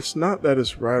said, it's not that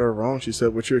it's right or wrong. She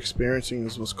said, what you're experiencing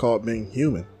is what's called being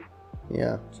human.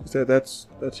 Yeah. She said, that's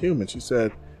human. She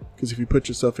said, because if you put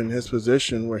yourself in his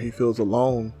position where he feels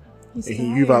alone He's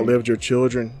you've tired. outlived your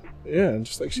children. Yeah, and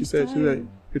just like she said, she's like,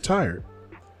 you're tired.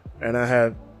 And I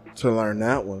had to learn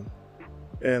that one.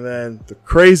 And then the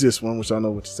craziest one, which I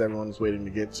know which everyone is waiting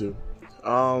to get to.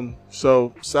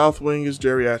 So South Wing is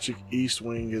geriatric. East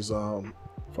Wing is for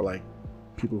like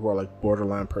people who are like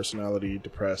borderline personality,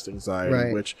 depressed, anxiety,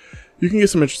 Right. which you can get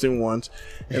some interesting ones.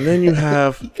 And then you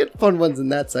have You get fun ones in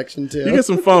that section too. you get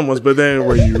some fun ones, but then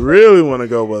where you really want to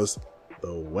go was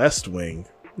the West Wing.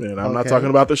 And I'm not Okay. talking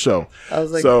about the show. I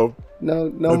was like, So no,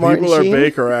 the Martin people are Sheen?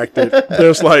 Baker acted.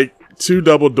 There's like 2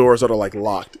 double doors that are like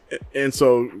locked, and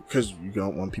so because you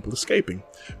don't want people escaping,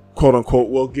 quote unquote,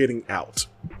 well, getting out.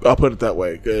 I'll put it that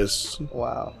way, because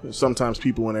Wow. sometimes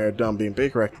people, when they're done being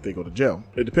Baker acted, they go to jail.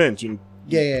 It depends.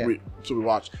 Yeah. So we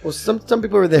watch. Well, some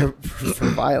people are there for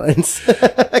violence.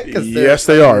 'Cause Yes,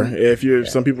 they are. If you,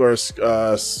 some people are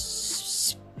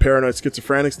paranoid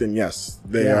schizophrenics, then yes,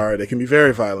 they Yeah. are. They can be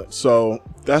very violent. So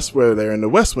that's where they're in the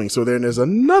West Wing. So then there's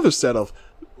another set of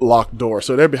locked doors.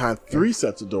 So they're behind 3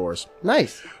 sets of doors.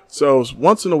 Nice. So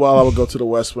once in a while, I would go to the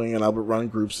West Wing and I would run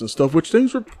groups and stuff, which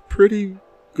things were pretty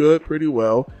good, pretty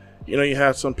well. You know, you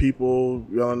had some people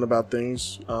yelling about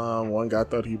things. One guy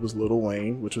thought he was Lil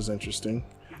Wayne, which was interesting.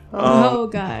 Oh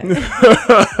God.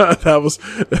 that was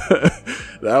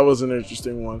that was an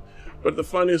interesting one. But the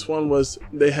funniest one was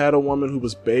they had a woman who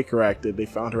was Baker acted. They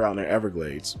found her out in the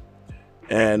Everglades.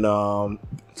 And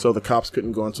so the cops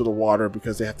couldn't go into the water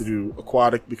because they have to do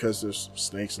aquatic because there's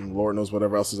snakes and Lord knows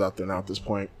whatever else is out there now at this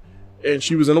point. And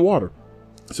she was in the water.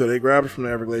 So they grabbed her from the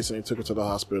Everglades and they took her to the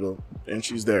hospital. And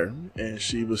she's there. And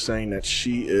she was saying that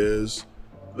she is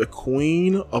the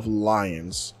queen of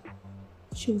lions,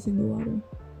 She was in the water.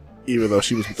 even though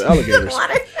she was with the alligators.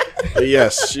 But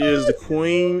yes, she is the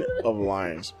queen of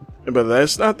lions. But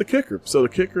that's not the kicker. So the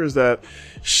kicker is that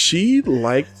she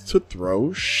liked to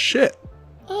throw shit.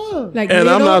 Oh. Like And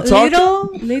little, I'm not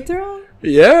talking- literal.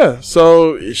 Yeah,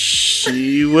 so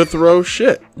she would throw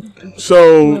shit.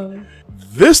 So Whoa.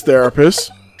 this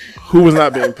therapist, who was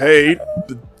not being paid,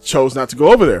 chose not to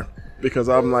go over there because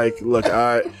I'm like, look,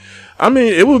 I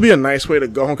mean, it would be a nice way to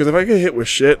go home because if I get hit with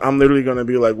shit, I'm literally going to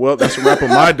be like, well, that's a wrap of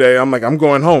my day. I'm like, I'm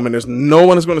going home and there's no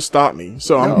one is going to stop me.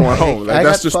 So I'm going home. Like, I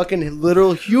that's got just fucking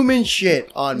literal human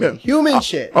shit on me. Yeah. Human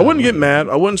shit. I wouldn't get mad.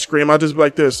 I wouldn't scream. I'd just be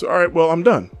like this. All right, well, I'm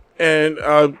done. And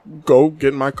go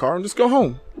get in my car and just go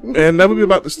home. And that would be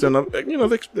about the extent of it,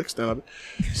 the extent of it.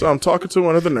 So I'm talking to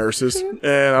one of the nurses, and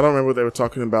I don't remember what they were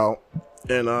talking about.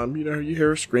 And, you hear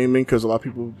her screaming because a lot of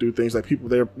people do things like people,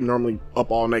 they're normally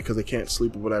up all night because they can't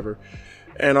sleep or whatever.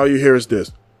 And all you hear is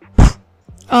this.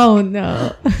 Oh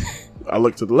no. I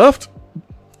look to the left.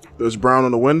 There's brown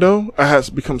on the window. I had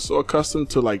become so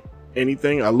accustomed to like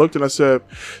anything. I looked and I said,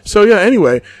 so yeah,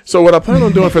 anyway, so what I plan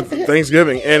on doing for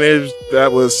Thanksgiving, and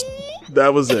that was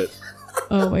it.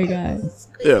 Oh my God.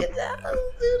 Yeah.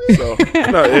 So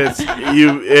no,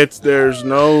 there's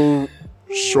no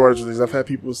shortage of things. I've had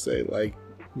people say like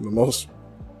the most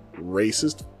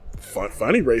racist,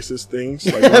 funny racist things.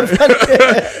 Like,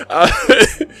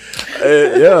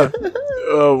 yeah.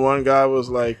 One guy was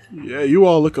like, yeah, you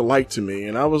all look alike to me.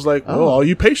 And I was like, well, all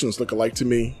you patients look alike to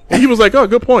me. And he was like, oh,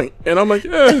 good point. And I'm like,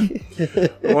 yeah.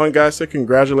 One guy said,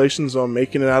 congratulations on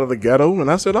making it out of the ghetto. And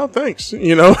I said, oh, thanks.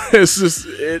 It's just,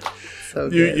 So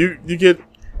good. you get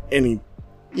any.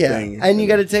 Yeah, thing. and you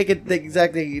got to take it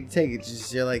exactly. You take it.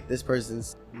 Just you're like, this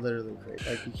person's literally crazy.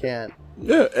 Like you can't.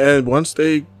 Yeah, and once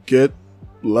they get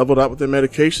leveled out with their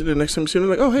medication, the next time you see them,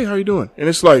 they're like, oh, hey, how you doing? And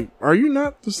it's like, are you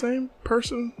not the same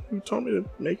person who told me to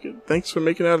make it? Thanks for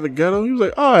making it out of the ghetto. He was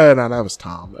like, oh, yeah, no, that was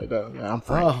Tom. Like, I'm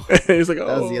fine. Oh, He's like, oh,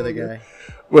 that was the other guy.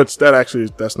 Which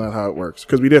that's not how it works.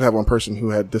 Because we did have one person who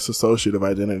had dissociative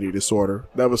identity disorder.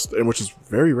 Which is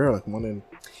very rare, like 1 in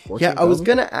 14,000. Yeah, I was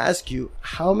gonna ask you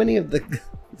how many of the.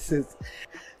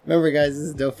 Remember, guys, this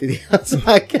is Don't Feed the House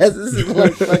podcast. This is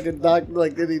like fucking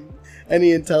like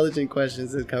any intelligent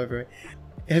questions that come from me.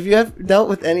 Have you ever dealt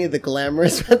with any of the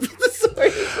glamorous mental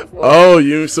disorders before? Oh,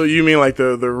 you mean like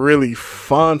the really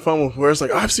fun one where it's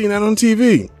like, I've seen that on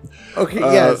TV. Okay,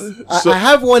 yes. so- I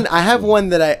have one. I have one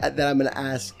that I'm gonna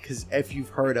ask because if you've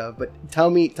heard of, but tell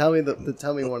me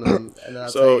one of them. And then I'll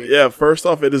So tell you. yeah, first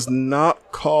off, it is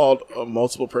not called a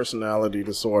multiple personality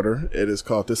disorder. It is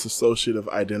called dissociative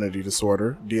identity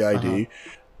disorder, DID.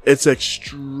 It's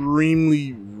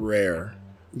extremely rare.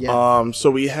 Yeah. So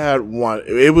we had one.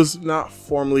 It was not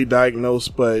formally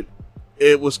diagnosed, but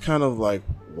it was kind of like,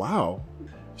 wow.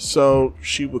 So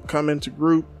she would come into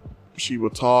group, she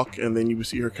would talk, and then you would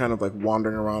see her kind of like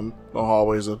wandering around the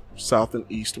hallways of South and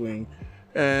East Wing.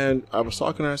 And I was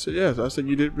talking to her, I said, yes. I said,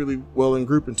 you did really well in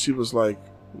group. And she was like,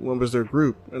 when was their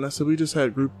group? And I said, we just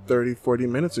had group 30, 40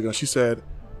 minutes ago. She said,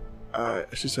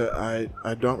 she said,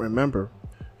 I don't remember.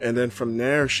 And then from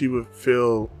there, she would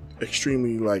feel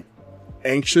extremely like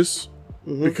anxious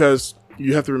because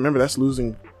you have to remember that's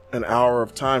losing an hour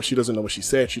of time. She doesn't know what she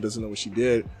said. She doesn't know what she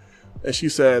did. And she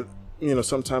said,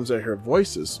 sometimes I hear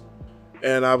voices.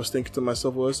 And I was thinking to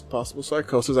myself, well, it's possible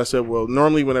psychosis. I said, well,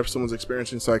 normally whenever someone's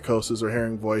experiencing psychosis or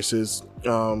hearing voices,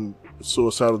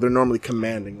 suicidal, they're normally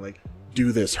commanding, like,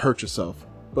 do this, hurt yourself.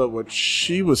 But what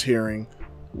she was hearing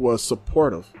was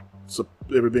supportive. So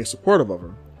they were being supportive of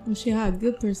her. And she had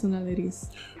good personalities.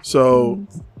 So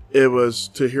it was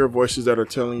to hear voices that are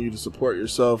telling you to support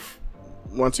yourself.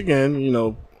 Once again,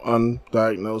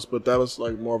 undiagnosed, but that was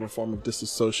like more of a form of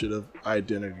dissociative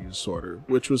identity disorder,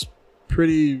 which was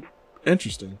pretty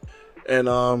interesting. And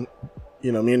me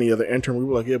and the other intern, we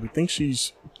were like, yeah, we think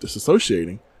she's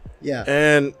disassociating. Yeah.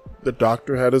 And the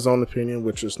doctor had his own opinion,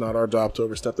 which is not our job to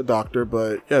overstep the doctor.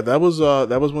 But yeah, that was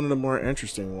one of the more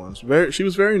interesting ones. She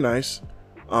was very nice,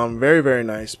 very, very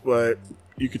nice. But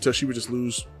you could tell she would just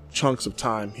lose chunks of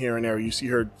time here and there. You see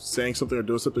her saying something or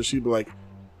doing something, she'd be like,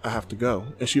 I have to go.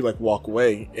 And she'd like walk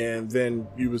away. And then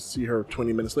you would see her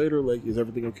 20 minutes later, like, is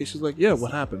everything okay? She's like, yeah,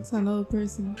 what happened? It's another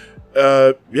person.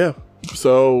 Yeah.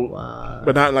 So, wow.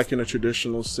 But not like in a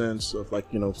traditional sense of like,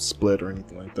 Split or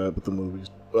anything like that, but the movies.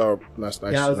 That's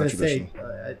yeah, I was going to say,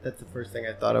 that's the first thing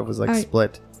I thought of was like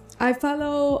Split. I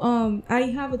follow, I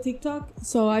have a TikTok,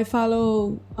 so I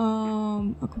follow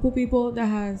a couple people that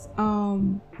has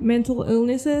mental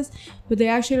illnesses, but they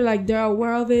actually like, they're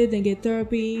aware of it, they get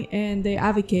therapy, and they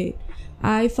advocate.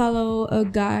 I follow a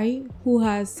guy who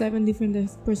has 7 different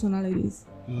personalities,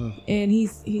 and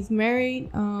he's married,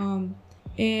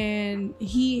 and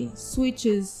he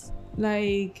switches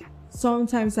like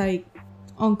sometimes like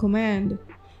on command,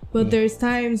 but there's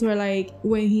times where like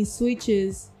when he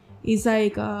switches, it's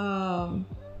like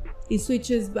he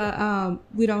switches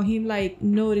without him like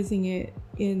noticing it,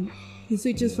 and he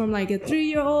switches from like a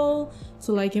 3-year-old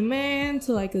to like a man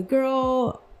to like a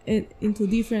girl into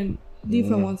different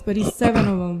ones, but he's 7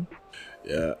 of them.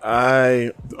 Yeah,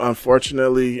 I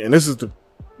unfortunately, and this is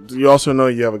you also know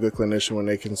you have a good clinician when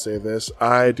they can say this.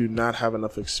 I do not have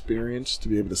enough experience to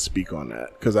be able to speak on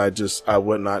that because I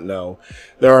would not know.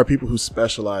 There are people who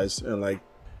specialize in like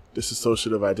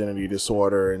dissociative identity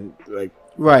disorder and like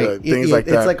things like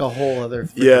that. It's like a whole other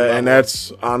level. And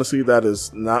that's honestly, that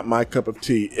is not my cup of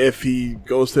tea. If he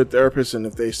goes to a therapist and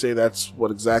if they say that's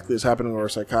what exactly is happening, or a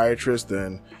psychiatrist,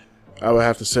 then I would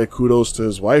have to say kudos to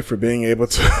his wife for being able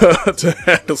to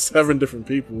handle 7 different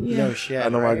people. Yeah. No shit. I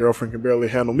know my girlfriend can barely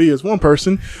handle me as one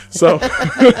person. So,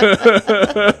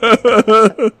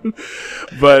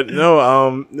 but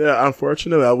no,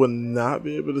 unfortunately, I would not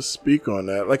be able to speak on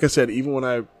that. Like I said, even when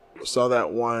I saw that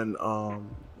one,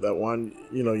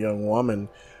 young woman,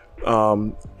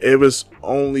 it was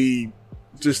only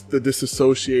just the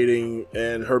disassociating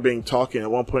and her being talking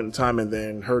at one point in time and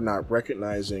then her not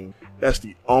recognizing. That's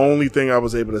the only thing I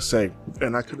was able to say.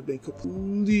 And I could have been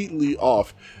completely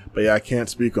off. But yeah, I can't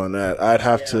speak on that. I'd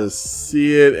have to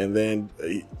see it, and then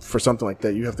for something like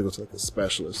that, you have to go to like a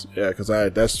specialist. Yeah, because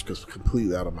that's just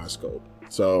completely out of my scope.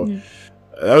 So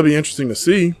that would be interesting to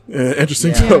see,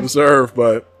 interesting to observe.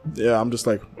 But yeah, I'm just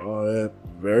like,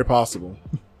 very possible.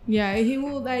 Yeah, he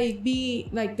will like be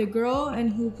like the girl,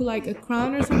 and he'll put like a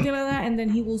crown or something like that, and then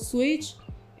he will switch,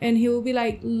 and he will be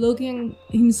like looking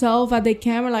himself at the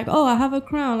camera, like, "Oh, I have a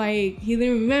crown." Like he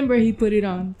didn't remember he put it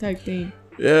on, type thing.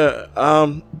 Yeah,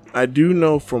 I do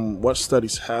know from what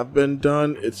studies have been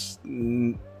done, it's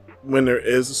when there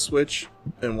is a switch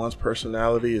in one's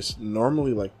personality, it's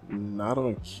normally like not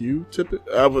on cue.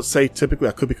 I would say typically,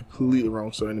 I could be completely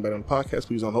wrong. So anybody on the podcast,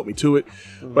 please don't hold me to it.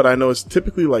 But I know it's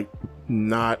typically like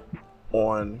not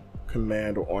on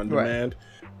command or on demand,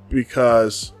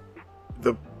 because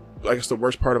I guess the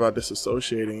worst part about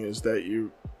disassociating is that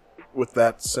you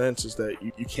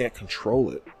can't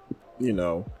control it,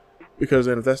 because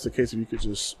then if that's the case, if you could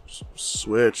just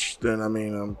switch, then I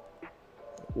mean,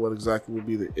 what exactly would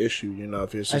be the issue,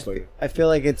 if it's just I feel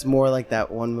like it's more like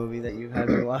that one movie that you had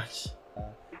me watch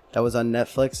that was on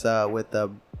Netflix with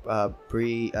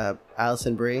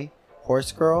Alison Brie,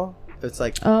 Horse Girl. It's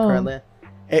like currently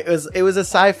it was a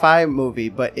sci-fi movie,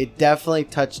 but it definitely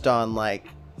touched on like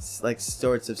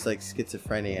sorts of like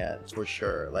schizophrenia for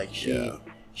sure. Like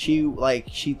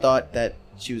she thought that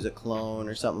she was a clone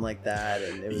or something like that,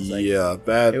 and it was like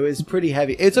it was pretty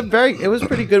heavy. It was a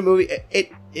pretty good movie.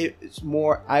 It's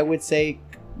more, I would say,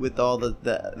 with all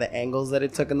the angles that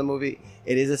it took in the movie,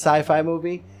 it is a sci-fi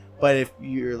movie. But if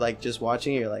you're like just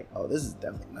watching it, you're like, oh, this is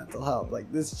definitely mental health.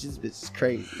 Like this bitch is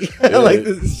crazy. Like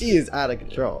she is out of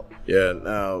control. Yeah.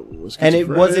 Now, and it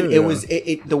wasn't. It was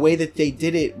the way that they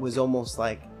did it was almost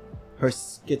like her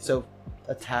schizo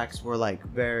attacks were like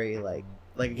very like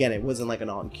again, it wasn't like an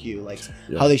on cue, like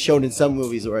how they showed in some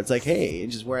movies where it's like, hey, you're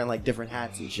just wearing like different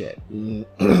hats and shit.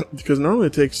 Because normally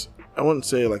it takes, I wouldn't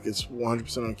say like it's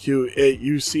 100% on cue.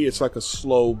 You see it's like a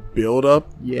slow build up,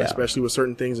 especially with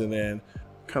certain things, and then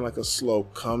kind of like a slow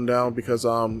come down. Because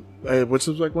which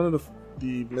is like one of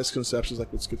the misconceptions,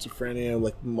 like with schizophrenia,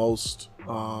 like most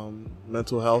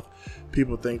mental health,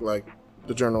 people think like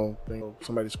the journal thing,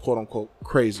 somebody's quote unquote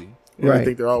crazy. They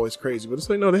think they're always crazy, but it's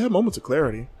like no, they have moments of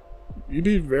clarity. You'd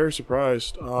be very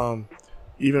surprised,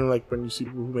 even like when you see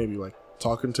people who maybe like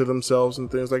talking to themselves and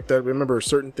things like that. Remember,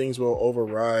 certain things will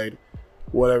override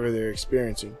whatever they're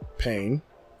experiencing. Pain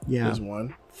is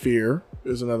one. Fear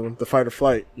is another one. The fight or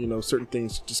flight. Certain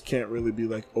things just can't really be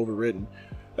like overridden.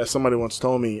 As somebody once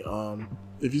told me,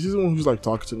 if you see someone who's like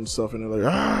talking to themselves and they're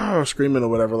like screaming or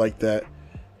whatever like that,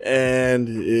 and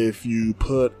if you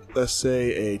put, let's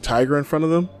say, a tiger in front of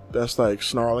them that's like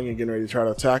snarling and getting ready to try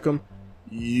to attack them,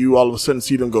 you all of a sudden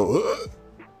see them go, ugh.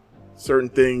 Certain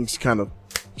things kind of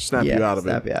snap you out of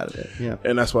it. Yeah.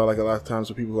 And that's why like a lot of times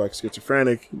with people who are like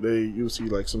schizophrenic, you'll see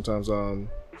like sometimes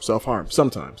self-harm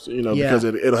sometimes, because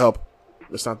it'll help.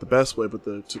 It's not the best way, but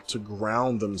to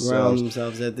ground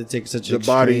themselves. They take such the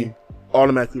body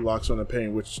automatically locks on the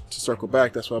pain, which to circle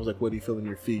back, that's why I was like, what do you feel in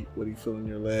your feet? What do you feel in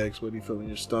your legs? What do you feel in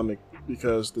your stomach?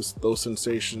 Because those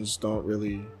sensations don't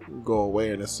really go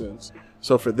away in a sense.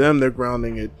 So for them, they're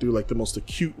grounding it through like the most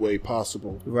acute way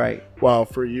possible. Right. While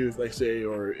for you, like say,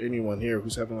 or anyone here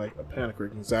who's having like a panic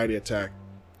or anxiety attack,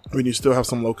 when you still have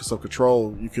some locus of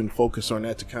control, you can focus on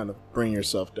that to kind of bring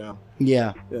yourself down.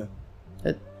 Yeah.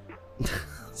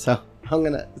 So I'm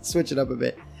going to switch it up a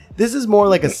bit. This is more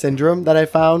like a syndrome that I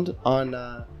found on,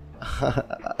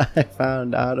 I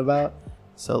found out about.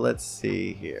 So let's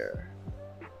see here.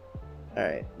 All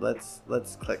right, let's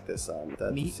click this on.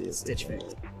 Meet Stitch Fix.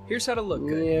 Here's how to look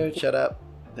good. You shut up.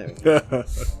 There we go.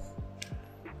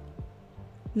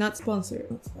 Not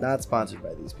sponsored. Not sponsored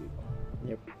by these people.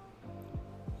 Yep.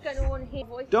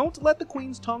 Don't let the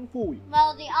queen's tongue fool you.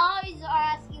 Well, they always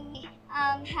are asking me,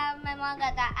 how my mom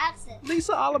got that accent.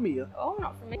 Lisa Alamia. Oh,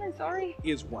 not from me. I'm sorry.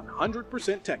 Is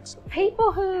 100% Texan.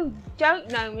 People who don't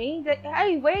know me,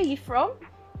 hey, where are you from?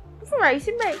 I'm from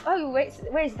Rosenberg. Oh,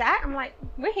 where's that? I'm like,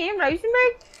 we're here in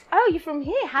Rosenberg. Oh, you're from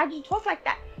here. How did you talk like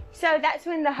that? So that's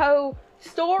when the whole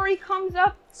story comes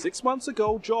up. 6 months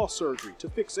ago, jaw surgery to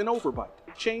fix an overbite.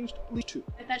 Changed Lisa.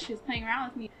 I thought she was playing around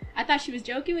with me. I thought she was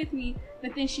joking with me,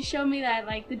 but then she showed me that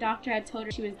like the doctor had told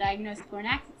her she was diagnosed for an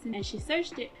accident, and she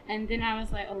searched it, and then I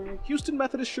was like, oh. Houston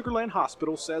Methodist Sugar Land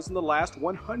Hospital says in the last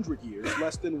 100 years,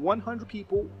 less than 100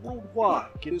 people worldwide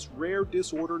get this rare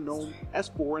disorder known as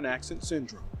foreign accent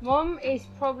syndrome. Mom is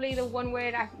probably the one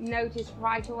word I noticed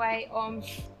right away.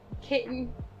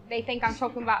 Kitten. They think I'm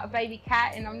talking about a baby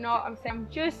cat, and I'm not. I'm saying I'm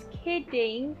just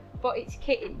kidding. But it's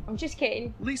kitten. I'm just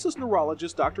kidding. Lisa's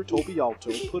neurologist, Dr. Toby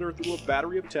Alto, put her through a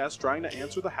battery of tests trying to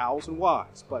answer the hows and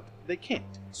whys, but they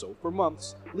can't. So for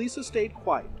months, Lisa stayed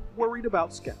quiet, worried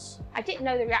about skeptics. I didn't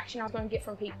know the reaction I was going to get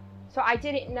from people. So I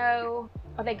didn't know,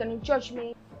 are they going to judge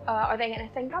me? Are they going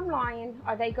to think I'm lying?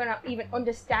 Are they going to even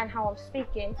understand how I'm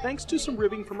speaking? Thanks to some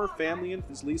ribbing from her family and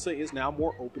friends, Lisa is now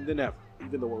more open than ever,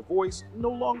 even though her voice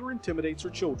no longer intimidates her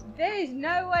children. There is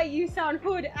no way you sound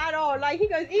hood at all. Like, he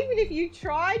goes, even if you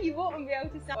tried, you wouldn't be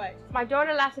able to sound it. My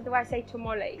daughter laughs at the way I say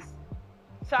tamales.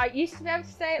 So I used to be able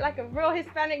to say it like a real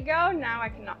Hispanic girl, now I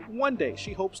cannot. One day,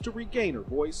 she hopes to regain her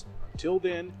voice. Until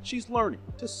then, she's learning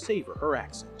to savor her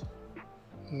accent.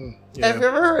 Yeah. Have you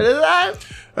ever heard of that?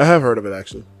 I have heard of it,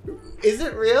 actually. Is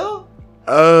it real?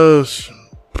 I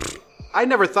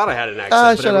never thought I had an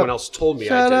accent, but everyone else told me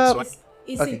I did. So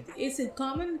Is it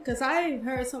common? Because I've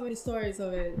heard so many stories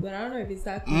of it, but I don't know if it's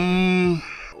that common.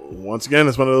 Once again,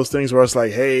 it's one of those things where it's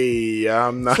like, hey,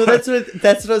 I'm not. So that's what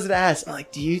I was going to ask.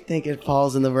 Like, do you think it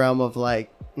falls in the realm of like,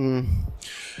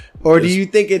 or do you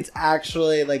think it's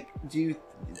actually like,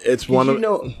 it's one of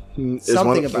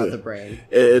something about the brain.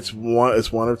 It's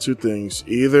one of two things.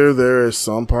 Either there is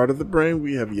some part of the brain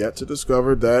we have yet to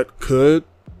discover that could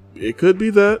be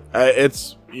that.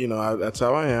 It's that's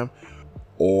how I am.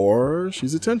 Or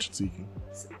she's attention seeking.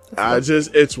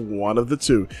 It's one of the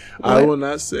two. What? I will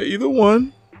not say either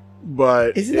one,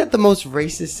 but isn't that the most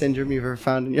racist syndrome you've ever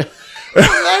found in your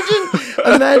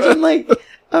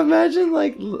imagine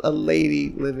like a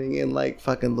lady living in like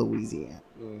fucking Louisiana.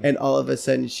 And all of a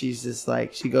sudden she's just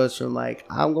like, she goes from like,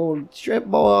 I'm going to strip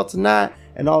ball tonight,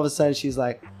 and all of a sudden she's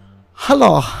like,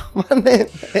 hello, my name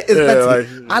is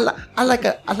Betsy. I like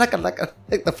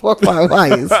the pork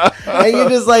rinds. And you're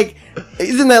just like,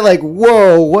 isn't that like,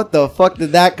 whoa, what the fuck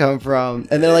did that come from?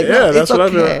 And they're like, yeah, no, that's it's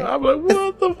what okay. I'm like,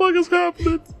 what the fuck is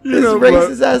happening? This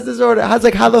racist ass disorder. I was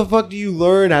like, how the fuck do you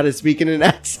learn how to speak in an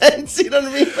accent? You know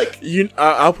what I mean? Like,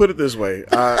 I'll put it this way.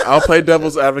 I'll play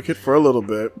devil's advocate for a little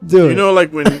bit. Dude. You know,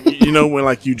 like when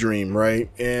like you dream, right?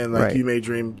 And like you may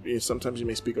dream. Sometimes you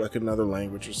may speak like another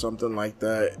language or something like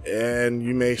that, and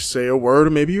you may say a word, or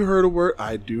maybe you heard a word.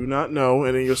 I do not know,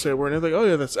 and then you'll say a word, and they're like, oh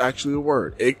yeah, that's actually a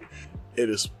word. It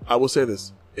is. I will say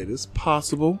this. It is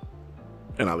possible,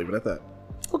 and I'll leave it at that.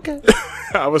 Okay.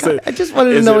 I would say. I just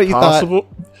wanted to know what you possible?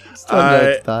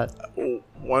 thought.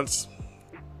 Once,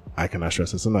 I cannot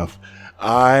stress this enough.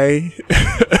 That's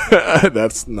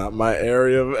not my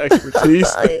area of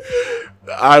expertise.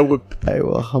 I will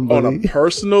humbly, on a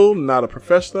personal, not a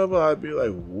professional level, I'd be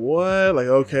like, what? Like,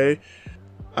 okay,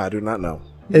 I do not know.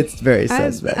 It's very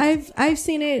suspect. I've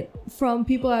seen it from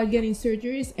people that are getting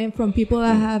surgeries and from people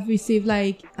that have received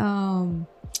like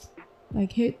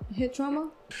hit trauma.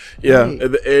 Yeah,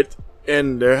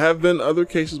 and there have been other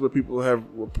cases where people have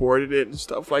reported it and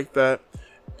stuff like that.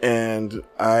 And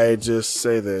I just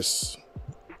say this: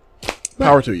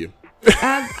 power to you.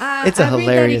 It's a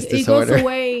hilarious disorder.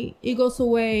 It goes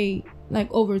away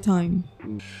like over time.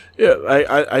 Yeah,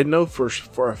 I know for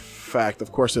a fact.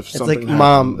 Of course, if it's something like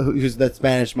happened, mom, who's that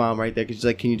Spanish mom right there? Because she's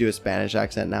like, "Can you do a Spanish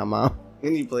accent now, mom?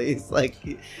 Can you please?" Like,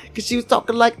 because she was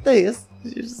talking like this.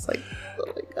 She's just like, "Oh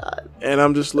my god!" And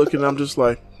I'm just looking. I'm just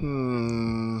like, I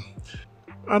don't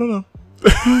know.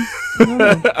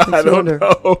 I don't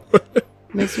know.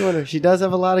 Makes you wonder. She does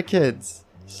have a lot of kids.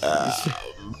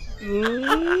 Who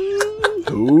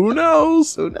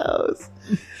knows? Who knows?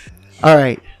 All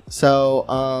right. So,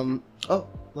 do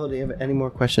you have any more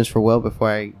questions for Will before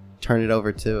I turn it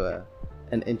over to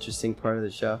an interesting part of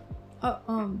the show?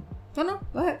 No, go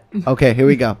ahead. Okay, here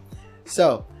we go.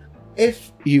 So,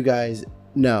 if you guys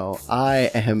know,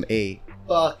 I am a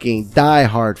fucking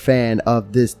diehard fan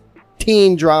of this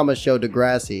teen drama show,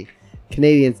 Degrassi,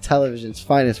 Canadian television's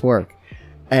finest work.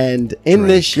 And in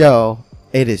this show,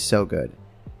 it is so good.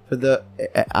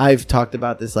 I've talked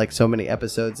about this like so many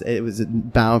episodes. It was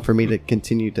bound for me to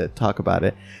continue to talk about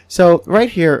it. So right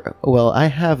here, Will, I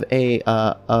have a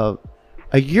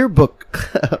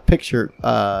yearbook picture,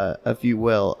 if you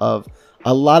will, of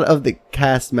a lot of the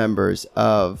cast members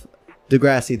of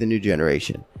Degrassi: The New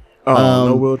Generation. Oh,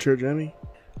 no wheelchair Jimmy?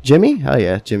 Jimmy? Hell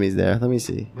yeah, Jimmy's there. Let me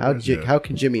see. How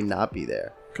can Jimmy not be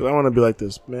there? Because I want to be like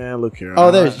this. Man, look here. Oh,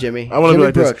 there's Jimmy. I want to be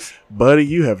like Brooks. this. Buddy,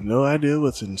 you have no idea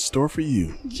what's in store for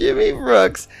you. Jimmy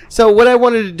Brooks. So what I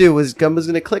wanted to do was I was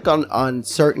going to click on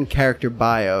certain character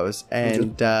bios.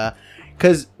 And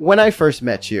because when I first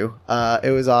met you,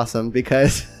 it was awesome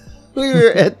because we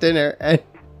were at dinner and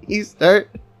you start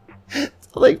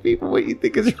telling people what you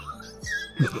think is wrong.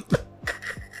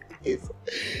 He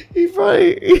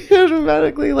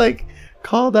automatically like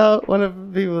called out one of the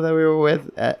people that we were with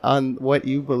on what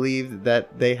you believed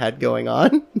that they had going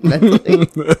on mentally.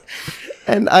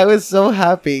 And I was so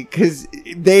happy because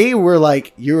they were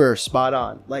like, you were spot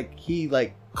on. Like he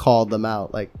like called them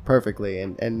out like perfectly.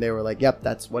 And they were like, yep,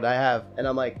 that's what I have. And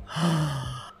I'm like,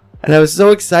 and I was so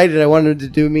excited. I wanted to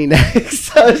do me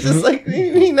next. I was just like,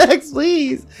 me next,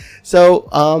 please.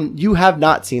 So you have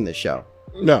not seen the show.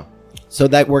 No. So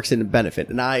that works in a benefit.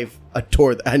 And I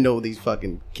know these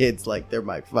fucking kids like they're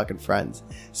my fucking friends.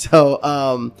 So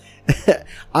I'm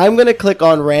going to click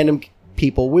on random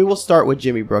people. We will start with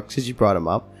Jimmy Brooks because you brought him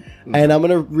up. And I'm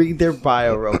going to read their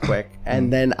bio real quick.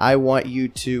 And then I want you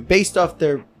to, based off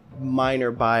their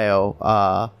minor bio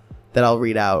that I'll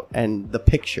read out and the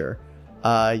picture,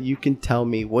 you can tell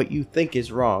me what you think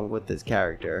is wrong with this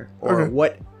character. Or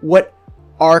what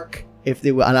arc, if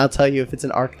they will. And I'll tell you if it's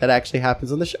an arc that actually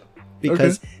happens on the show.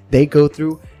 Because they go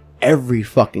through every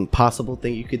fucking possible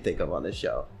thing you could think of on this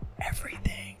show.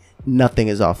 Everything. Nothing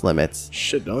is off limits.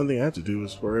 Shit, the only thing I have to do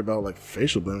is worry about like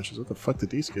facial blemishes. What the fuck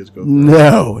did these kids go through?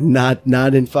 No,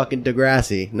 not in fucking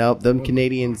Degrassi. Nope, them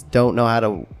Canadians don't know how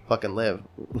to fucking live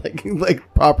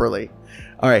like properly.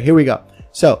 All right, here we go.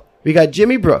 So we got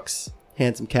Jimmy Brooks,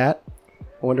 handsome cat.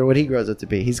 I wonder what he grows up to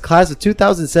be. He's class of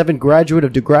 2007 graduate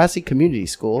of Degrassi Community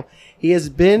School. He has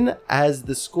been as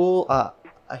the school.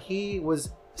 He was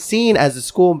seen as a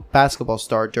school basketball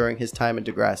star during his time in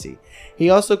Degrassi. He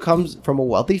also comes from a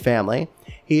wealthy family.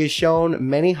 He has shown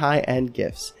many high-end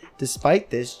gifts. Despite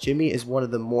this, Jimmy is one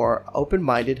of the more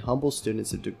open-minded, humble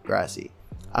students of Degrassi.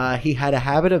 He had a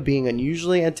habit of being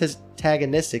unusually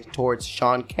antagonistic towards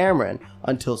Sean Cameron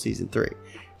until season 3.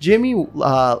 Jimmy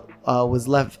was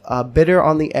left bitter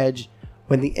on the edge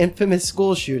when the infamous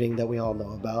school shooting that we all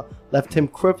know about left him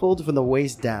crippled from the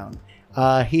waist down.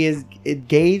 He is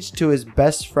engaged to his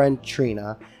best friend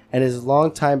Trina and his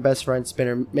longtime best friend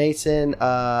Spinner Mason,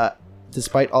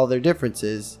 despite all their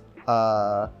differences.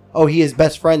 He is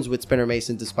best friends with Spinner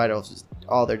Mason despite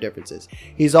all their differences.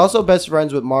 He's also best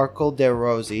friends with Marco De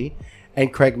Rossi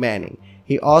and Craig Manning.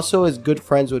 He also is good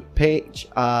friends with Paige,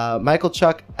 Michael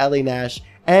Chuck, Ellie Nash,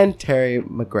 and Terry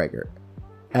McGregor.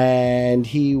 And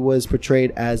he was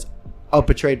portrayed by,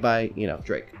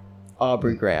 Drake.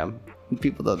 Aubrey Graham.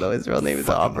 People don't know his real name is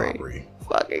Aubrey.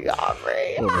 Fucking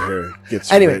Aubrey. Over here gets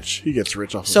rich. He gets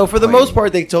rich off. So for the most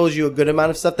part, they told you a good amount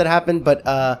of stuff that happened. But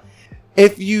from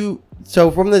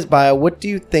this bio, what do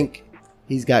you think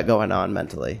he's got going on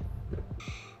mentally?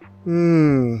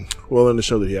 Well, in the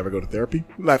show, did he ever go to therapy?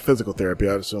 Not physical therapy,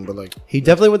 I'd assume, but like he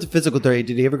definitely went to physical therapy.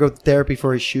 Did he ever go to therapy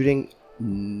for his shooting?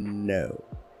 No,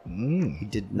 he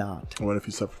did not. I wonder if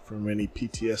he suffered from any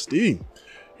PTSD.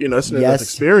 That's an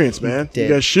experience, man. You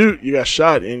got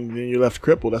shot, and then you're left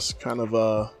crippled. That's kind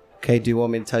of Okay, do you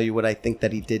want me to tell you what I think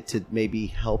that he did to maybe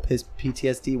help his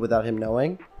PTSD without him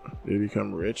knowing? Did he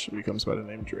become rich? He becomes by the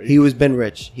name Drake. He's been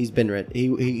rich.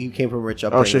 He came from rich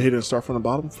upbringing. Oh shit! He didn't start from the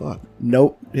bottom. Fuck.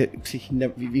 Nope. He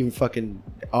never even fucking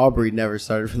Aubrey never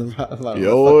started from the bottom.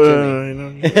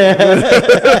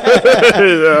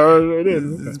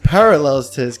 Parallels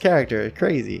to his character.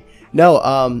 Crazy.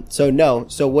 No.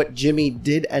 So what Jimmy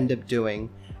did end up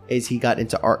doing is he got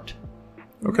into art.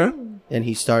 Okay. And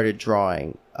he started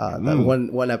drawing.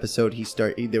 One episode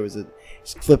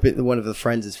one of the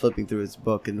friends is flipping through his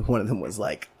book, and one of them was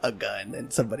like a gun,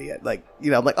 and somebody had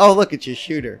I'm like, oh, look, it's your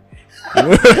shooter.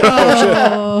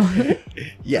 Oh.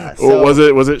 Yeah. So,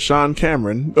 was it Sean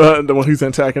Cameron, the one who's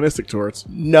antagonistic towards?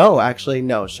 No, actually,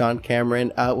 no. Sean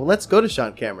Cameron. Well, let's go to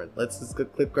Sean Cameron. Let's go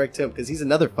clip right to him because he's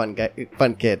another fun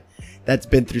kid that's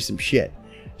been through some shit.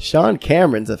 Sean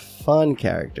Cameron's a fun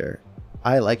character.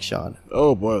 I like Sean.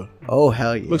 Oh boy. Oh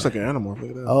hell yeah. Looks like an Animorph.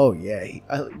 Look at that. Oh yeah.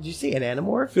 Did you see an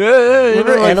Animorph? Yeah.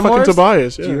 Remember like Animorphs? Fucking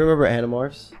Tobias. Yeah. Do you remember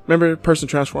Animorphs? Remember the person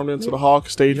transformed into the Hulk?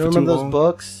 Stayed for too long. You remember those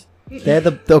books? They had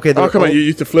the come on! You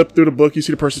used to flip through the book. You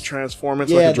see the person transform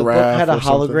into like a giraffe. Yeah, the book had a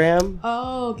hologram. Something.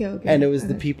 Oh, okay. And it was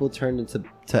the people turned into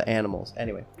animals.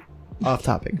 Anyway, off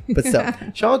topic, but still,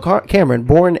 Sean Cameron,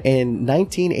 born in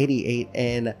 1988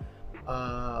 in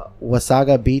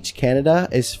Wasaga Beach, Canada,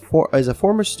 is a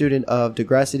former student of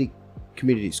Degrassi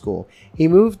Community School. He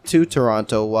moved to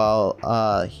Toronto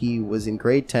while he was in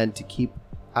grade 10 to keep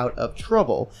out of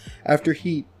trouble after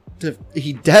he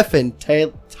deafened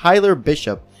Tyler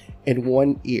Bishop in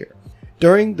one ear.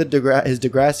 During his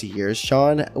Degrassi years,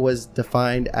 Sean was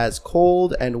defined as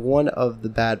cold and one of the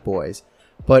bad boys,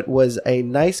 but was a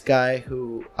nice guy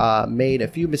who made a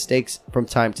few mistakes from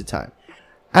time to time.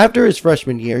 After his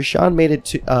freshman year, Sean made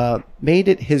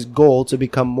it his goal to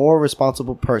become a more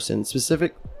responsible person,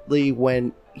 specifically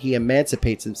when he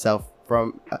emancipates himself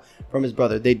from his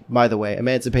brother. By the way,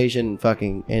 emancipation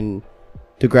in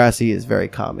Degrassi is very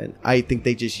common. I think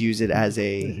they just use it as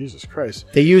Jesus Christ.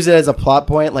 They use it as a plot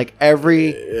point. Like every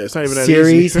it's not even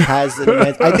series has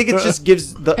I think it just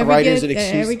gives the writers an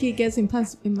excuse. Every kid gets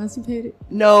emancipated.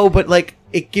 No, but like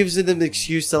it gives them an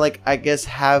excuse to like I guess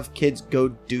have kids go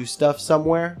do stuff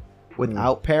somewhere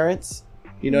without parents.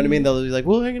 You know what I mean? They'll be like,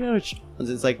 "Well, hanging out at Sean's."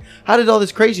 It's like, how did all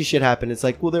this crazy shit happen? It's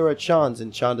like, well, they were at Sean's,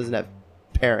 and Sean doesn't have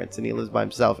parents, and he lives by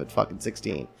himself at fucking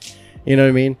 16. You know what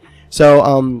I mean?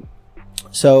 So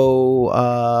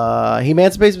he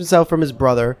emancipates himself from his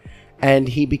brother, and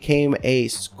he became a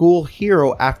school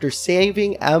hero after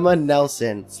saving Emma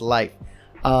Nelson's life.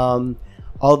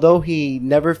 Although he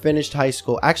never finished high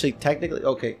school, actually, technically,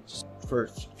 okay, just for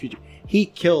future, he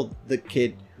killed the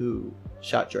kid who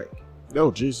shot Drake.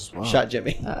 Oh, Jesus. Wow. Shot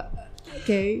Jimmy.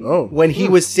 Okay. Oh. When he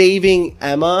was saving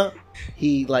Emma,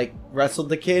 he like wrestled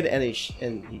the kid, and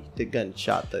the gun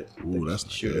shot the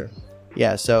shooter.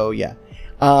 Yeah. So yeah.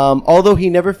 Although he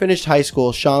never finished high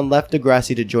school, Sean left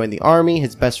Degrassi to join the army.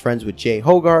 His best friends with Jay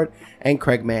Hogarth and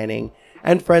Craig Manning,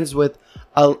 and friends with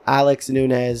Alex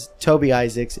Nunez, Toby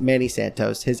Isaacs, Manny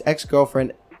Santos, his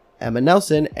ex-girlfriend Emma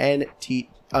Nelson, and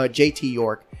J.T.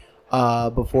 York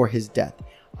before his death.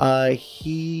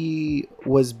 He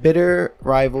was bitter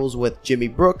rivals with Jimmy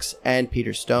Brooks and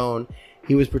Peter Stone.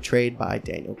 He was portrayed by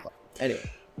Daniel Clark. Anyway.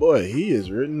 Boy, he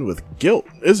is written with guilt,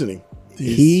 isn't he?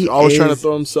 He's always trying to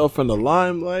throw himself in the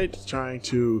limelight, trying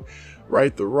to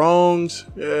right the wrongs.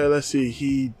 Yeah, let's see.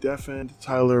 He deafened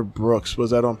Tyler Brooks.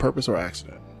 Was that on purpose or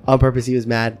accident? On purpose. He was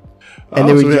mad. And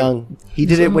they were young. He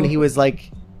did it when he was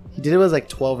like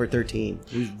 12 or 13.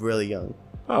 He was really young.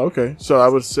 Oh, okay. So I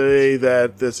would say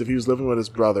that if he was living with his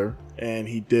brother and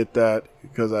he did that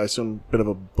because I assume a bit of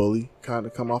a bully kind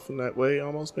of come off in that way,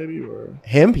 almost maybe, or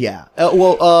him, yeah.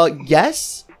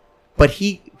 Yes, but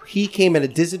he came at a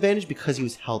disadvantage because he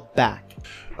was held back.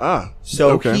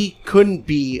 So he couldn't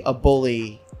be a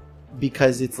bully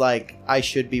because it's like I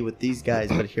should be with these guys,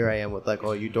 but here I am with like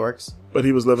all you dorks. But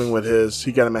he was living with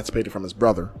he got emancipated from his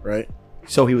brother, right?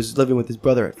 So he was living with his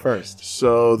brother at first.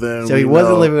 So he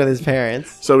wasn't living with his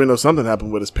parents. So we know something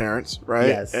happened with his parents, right?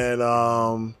 Yes.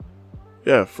 And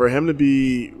yeah, for him to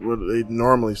be what they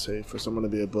normally say for someone to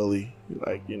be a bully,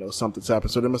 like, you know, something's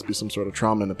happened. So there must be some sort of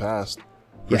trauma in the past,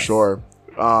 for sure.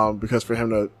 Because for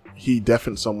him he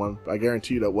deafened someone, I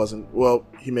guarantee you that wasn't, well,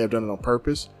 he may have done it on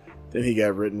purpose. Then he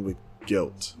got ridden with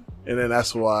guilt. And then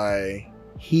that's why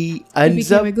he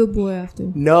became a good boy after.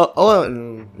 No,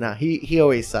 he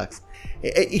always sucks.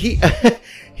 He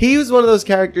was one of those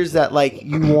characters that like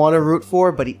you want to root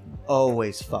for, but he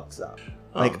always fucks up.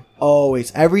 Like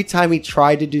always. Every time he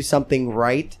tried to do something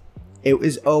right, it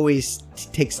was always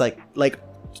takes like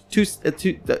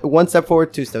one step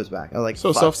forward, 2 steps back. I'm like,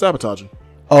 so self-sabotaging.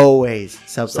 Always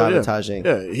self-sabotaging.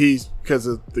 So, yeah, he's because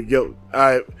of the guilt.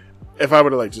 If I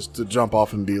were to like just to jump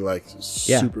off and be like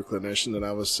super clinician, then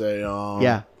I would say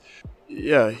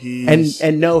he's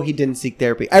and no, he didn't seek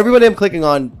therapy. Everybody I'm clicking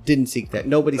on didn't seek that.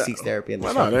 Nobody seeks therapy in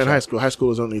this. Why not? They're in high school. High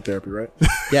schoolers don't need therapy, right?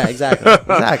 Yeah, exactly.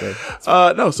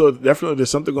 No, so definitely there's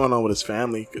something going on with his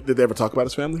family. Did they ever talk about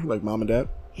his family, like mom and dad?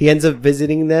 He ends up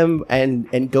visiting them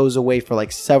and goes away for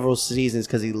like several seasons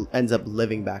because he ends up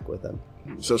living back with them.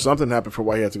 So something happened for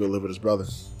why he had to go live with his brother.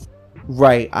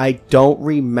 Right. I don't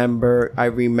remember. I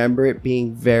remember it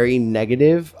being very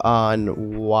negative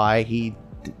on why he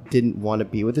didn't want to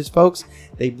be with his folks.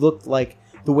 They looked like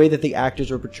the way that the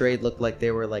actors were portrayed looked like they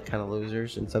were like kind of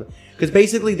losers and stuff. Because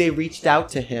basically they reached out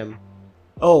to him.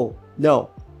 Oh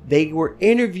no, they were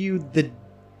interviewed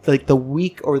the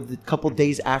week or the couple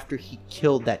days after he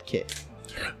killed that kid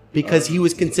because he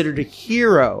was considered a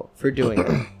hero for doing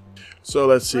it. So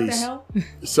let's see. What the hell?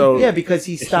 So yeah, because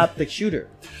he stopped the shooter.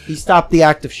 He stopped the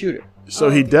active shooter. So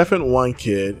he deafened one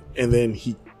kid, and then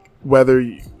whether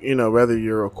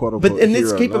you're a quote unquote. But in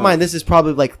this, keep in mind, this is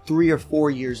probably like 3 or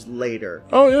 4 years later.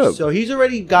 Oh yeah. So he's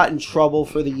already got in trouble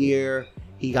for the year.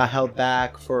 He got held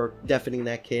back for deafening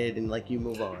that kid, and like you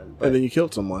move on. And then you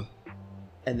killed someone.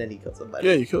 And then he killed somebody.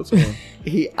 Yeah, you killed someone.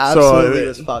 He absolutely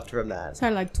was fucked from that. It's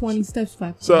like 20 steps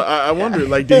back. So I wonder,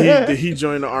 like, did he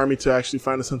join the army to actually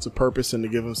find a sense of purpose and to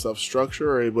give himself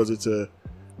structure, or was it to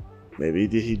maybe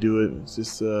did he do it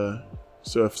just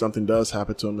so if something does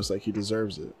happen to him, it's like he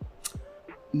deserves it?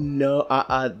 No,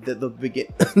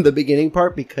 the beginning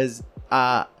part because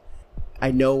I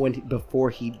know before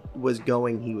he was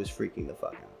going, he was freaking the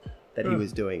fuck out. That he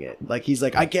was doing it. Like, he's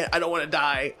like, I don't want to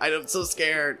die. I'm so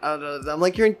scared. I'm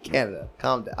like, you're in Canada.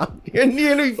 Calm down. You're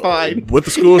nearly fine. With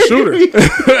the school shooter.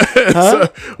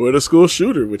 With a school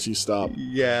shooter, which he stopped.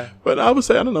 Yeah. But I would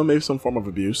say, I don't know, maybe some form of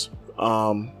abuse.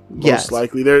 Most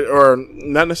likely. Or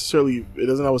not necessarily, it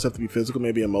doesn't always have to be physical,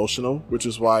 maybe emotional, which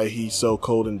is why he's so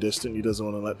cold and distant. He doesn't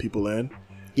want to let people in.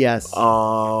 Yes.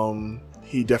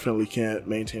 He definitely can't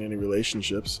maintain any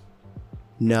relationships.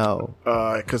 No.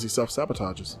 Because he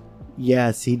self-sabotages.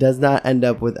 Yes, he does not end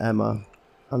up with Emma,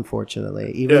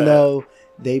 unfortunately. Even though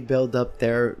they build up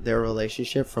their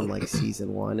relationship from like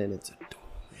season 1,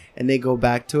 and they go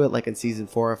back to it like in season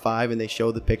 4 or 5, and they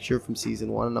show the picture from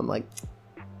season 1, and I'm like,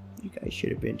 you guys should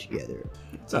have been together.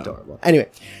 It's adorable. Anyway,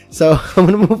 so I'm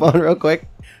gonna move on real quick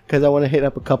because I want to hit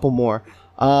up a couple more.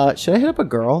 Should I hit up a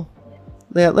girl?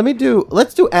 Yeah,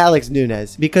 let's do Alex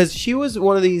Nunes because she was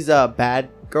one of these bad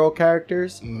girl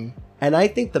characters, and I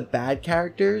think the bad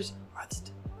characters.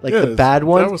 Like the bad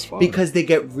ones, because they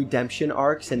get redemption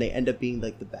arcs and they end up being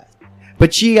like the best.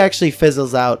 But she actually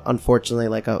fizzles out, unfortunately,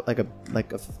 like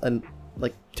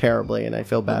terribly, and I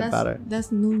feel bad about her.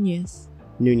 That's Nunez.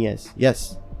 Nunez,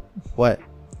 yes. What?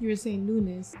 You were saying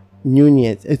Nunez.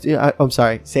 Nunez. I'm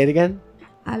sorry. Say it again.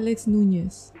 Alex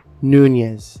Nunez.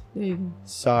 Nunez. There you go.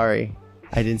 Sorry,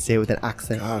 I didn't say it with an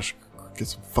accent. Gosh, get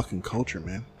some fucking culture,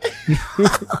 man.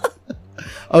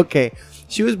 Okay.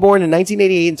 She was born in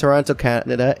 1988 in Toronto,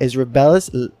 Canada, is rebellious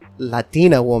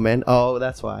Latina woman. Oh,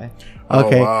 that's why.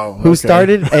 Okay. Oh, wow. Who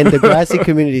started in the Grassy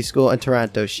Community School in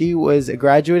Toronto. She was a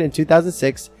graduate in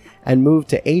 2006 and moved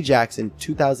to Ajax in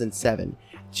 2007.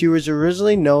 She was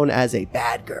originally known as a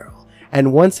bad girl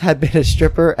and once had been a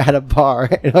stripper at a bar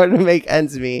in order to make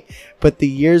ends meet, but the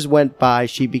years went by.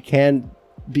 She began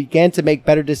to make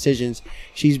better decisions.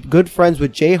 She's good friends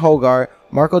with Jay Hogarth,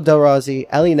 Marco Del Rossi,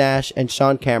 Ellie Nash, and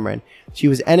Sean Cameron. She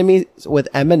was enemies with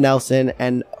Emma Nelson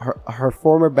and her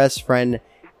former best friend,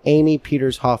 Amy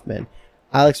Peters Hoffman.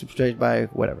 Alex was portrayed by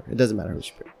whatever. It doesn't matter who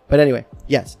she portrayed. But anyway,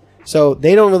 yes. So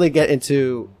they don't really get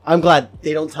into. I'm glad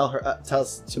they don't tell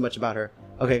us too much about her.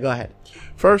 Okay, go ahead.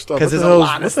 First off, what the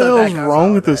hell's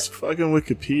wrong with this fucking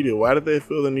Wikipedia? Why did they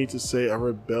feel the need to say a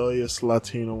rebellious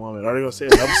Latino woman? Are they going to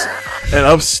say an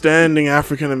upstanding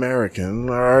African American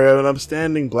or an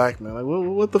upstanding black man? Like,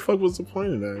 what the fuck was the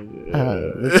point of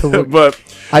that? But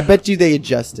I bet you they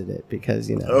adjusted it because,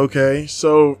 you know. Okay,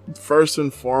 so first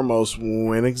and foremost,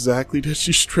 when exactly did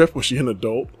she strip? Was she an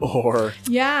adult or?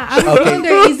 Yeah, I was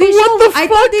wondering, is this show? I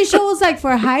thought this show was like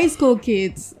for high school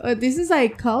kids. This is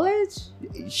like college.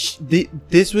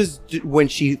 This was when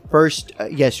she first,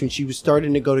 when she was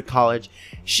starting to go to college.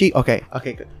 Okay,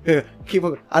 good. Keep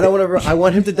on. I don't want to. I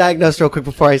want him to diagnose real quick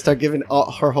before I start giving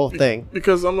her whole thing.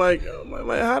 Because I'm like,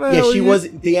 how the hell? Yeah, she was.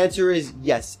 The answer is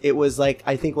yes. It was like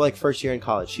I think like first year in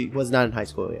college. She was not in high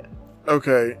school yet.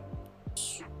 Okay,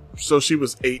 so she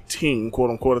was 18,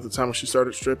 quote unquote, at the time when she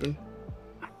started stripping.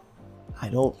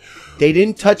 They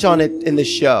didn't touch on it in the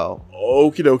show.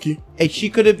 Okie dokie. And she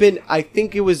could have been. I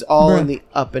think it was all in the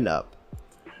up and up.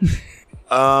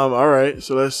 All right.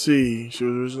 So let's see. She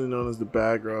was originally known as the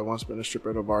bad girl. Once been a stripper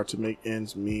at a bar to make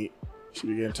ends meet. She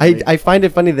began to. I find it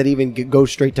funny that even go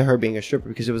straight to her being a stripper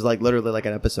because it was like literally like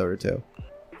an episode or two.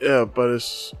 Yeah, but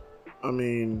it's. I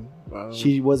mean,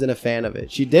 she wasn't a fan of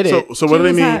it. She did it. So what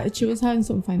do they mean? She was having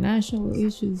some financial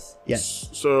issues. Yes.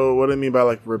 So what do they mean by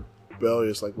like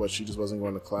rebellious? Like what? She just wasn't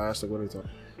going to class. Like what are you talking?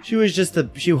 She was just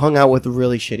she hung out with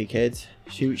really shitty kids.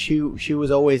 She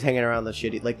was always hanging around the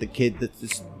shitty, like the kid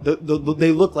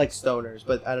they look like stoners,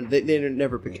 but they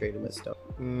never portrayed them as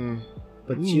stoners.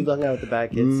 But she hung out with the bad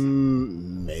kids.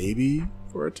 Maybe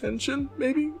for attention.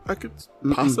 Maybe I could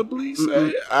possibly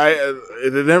say.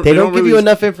 They don't give you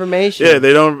enough information. Yeah,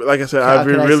 they don't. Like I said,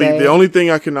 the only thing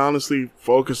I can honestly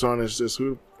focus on is just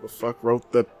who the fuck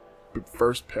wrote the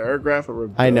first paragraph of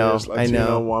rebellious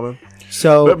Latino woman.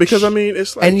 So, but because I mean,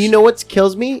 it's like, and you know what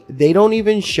kills me? They don't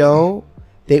even show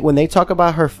when they talk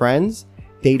about her friends.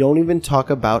 They don't even talk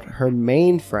about her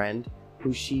main friend,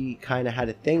 who she kind of had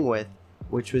a thing with,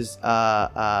 which was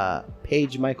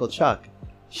Paige Michael Chuck.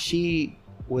 She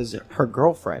was her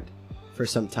girlfriend for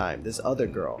some time. This other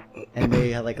girl, and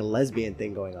they had like a lesbian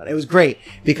thing going on. It was great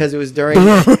because it was during.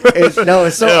 It's so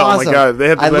awesome. Oh my god, they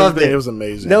had the I loved it. It was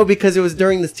amazing. No, because it was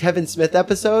during the Kevin Smith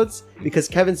episodes. Because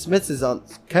Kevin Smith is on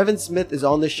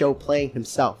the show playing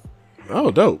himself.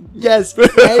 Oh, dope. Yes,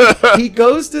 and he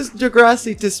goes to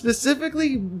Degrassi to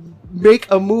specifically make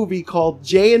a movie called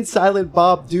Jay and Silent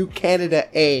Bob Do Canada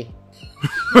A.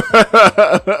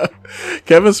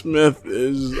 Kevin Smith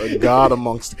is a god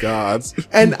amongst gods.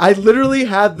 And I literally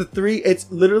have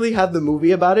the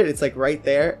movie about it. It's like right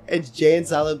there. It's Jay and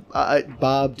Silent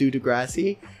Bob Do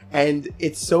Degrassi. And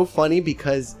it's so funny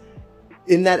because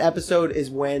in that episode is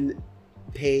when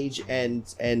Paige and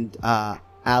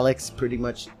Alex pretty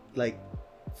much like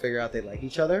figure out they like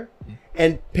each other.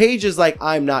 And Paige is like,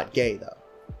 I'm not gay though,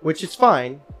 which is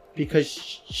fine. Because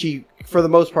she, for the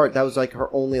most part, that was like her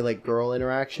only like girl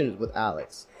interaction with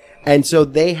Alex. And so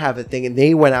they have a thing and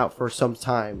they went out for some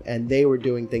time and they were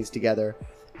doing things together.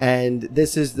 And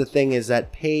this is the thing is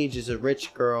that Paige is a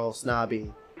rich girl,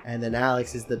 snobby. And then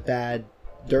Alex is the bad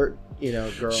dirt,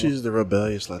 girl. She's the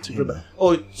rebellious Latina.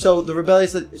 So the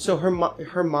rebellious, so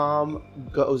her mom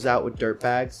goes out with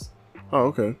dirtbags. Oh,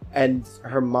 okay. And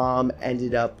her mom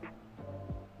ended up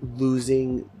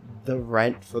losing the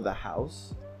rent for the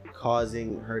house,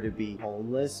 causing her to be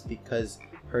homeless because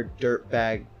her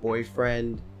dirtbag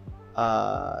boyfriend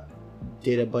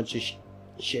did a bunch of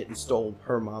shit and stole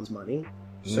her mom's money.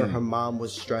 So her mom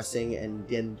was stressing and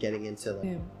then getting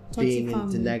into being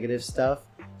into negative stuff.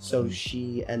 So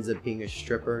she ends up being a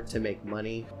stripper to make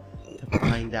money, to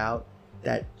find out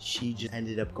that she just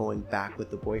ended up going back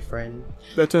with the boyfriend.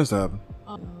 That tends to happen.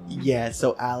 Yeah,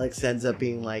 so Alex ends up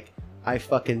being like, I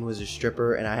fucking was a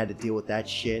stripper and I had to deal with that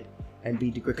shit. And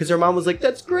be because her mom was like,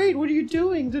 "That's great. What are you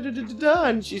doing?"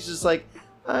 And she's just like,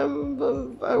 I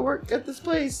work at this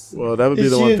place." Well, that would be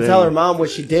the one thing. She didn't tell her mom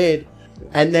what she did,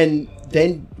 and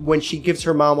then when she gives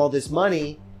her mom all this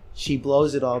money, she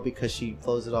blows it all because she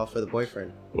blows it all for the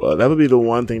boyfriend. Well, that would be the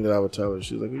one thing that I would tell her.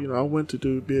 She's like, I went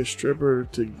to be a stripper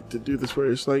to do this for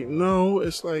her. It's like, no,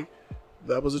 it's like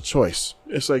that was a choice.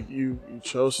 It's like you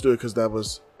chose to do it because that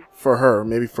was. For her,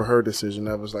 maybe for her decision,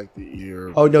 that was like the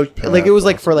easier. Oh no! Like it was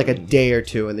like for like a day or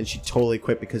two, and then she totally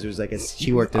quit because it was like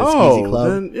she worked at a skeezy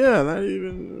club. Then, yeah, not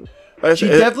even. She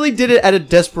definitely did it out of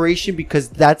desperation because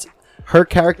that's her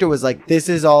character was like, this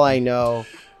is all I know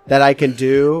that I can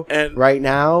do right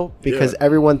now because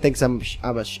everyone thinks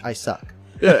I suck.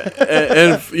 Yeah,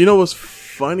 and you know what's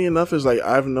funny enough is like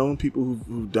I've known people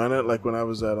who've done it. Like when I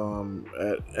was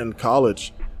in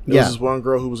college, there was this one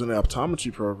girl who was in the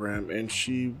optometry program, and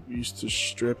she used to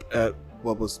strip at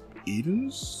what was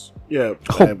Eden's. Yeah.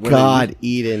 Oh God,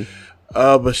 Eden.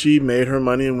 But she made her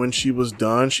money, and when she was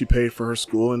done, she paid for her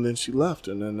school, and then she left,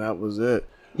 and then that was it.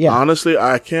 Yeah. Honestly,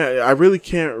 I really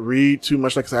can't read too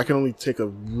much, like, 'cause I can only take a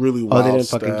really wild they didn't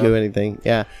stab. fucking do anything.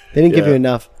 Yeah. They didn't give you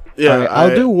enough. Yeah. Right,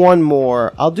 I'll do one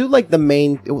more. I'll do like the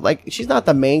main, like she's not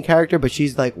the main character, but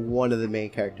she's like one of the main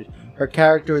characters. Her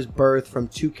character is birthed from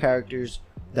two characters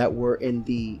that were in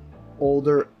the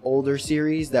older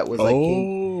series that was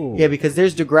like because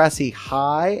there's Degrassi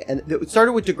High, and it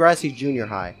started with Degrassi Junior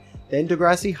High, then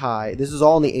Degrassi High. This is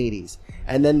all in the 80s,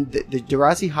 and then the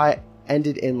Degrassi High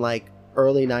ended in like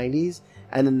early 90s,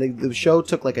 and then the show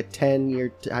took like a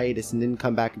 10-year hiatus and didn't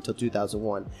come back until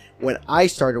 2001 when I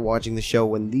started watching the show,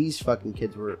 when these fucking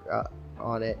kids were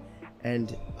on it,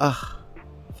 and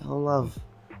fell in love.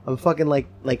 I'm fucking like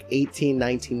 18,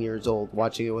 19 years old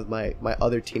watching it with my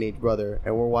other teenage brother,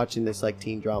 and we're watching this like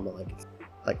teen drama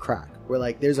like crack. We're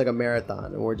like, there's like a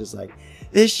marathon, and we're just like,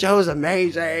 this show is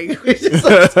amazing.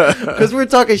 Because we're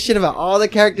talking shit about all the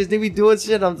characters, they be doing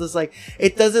shit. I'm just like,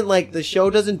 it doesn't, like, the show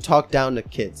doesn't talk down to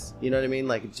kids. You know what I mean?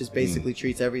 Like, it just basically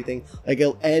treats everything, like,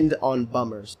 it'll end on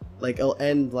bummers. Like, it'll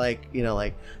end like, you know,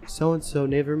 like, so-and-so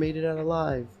never made it out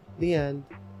alive. The end.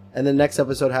 And the next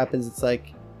episode happens, it's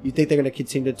like, you think they're going to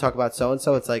continue to talk about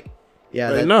so-and-so? It's like,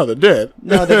 yeah. No, they're dead.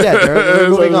 No, they're dead. They're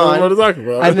moving on. What are talking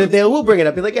about? And then they will bring it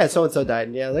up. Be like, yeah, so-and-so died.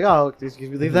 And yeah, like, oh, did you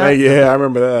believe that? Yeah, I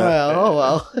remember that.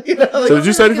 Well. You know, like, so did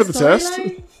you study for the test?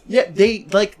 Yeah,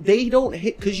 they don't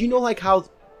hit, because you know like how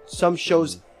some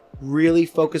shows really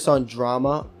focus on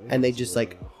drama and they just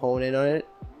like hone in on it.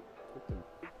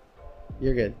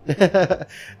 You're good.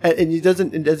 and it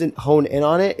doesn't hone in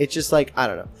on it. It's just like, I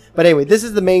don't know. But anyway, this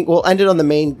is the main, we'll end it on the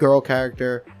main girl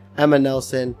character, Emma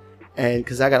Nelson. And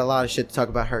because I got a lot of shit to talk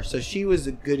about her. So she was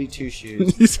a goody two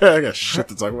shoes. You said I got shit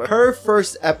to talk about. Her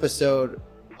first episode,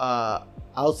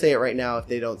 I'll say it right now if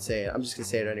they don't say it. I'm just going to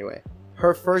say it anyway.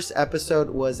 Her first episode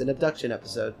was an abduction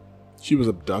episode. She was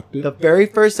abducted? The very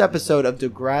first episode of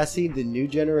Degrassi, The New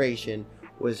Generation,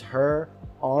 was her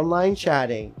online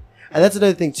chatting. And that's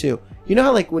another thing too. You know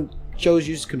how like when shows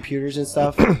use computers and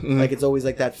stuff, like it's always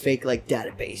like that fake like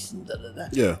database and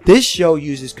Yeah. This show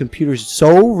uses computers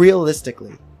so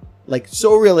realistically. Like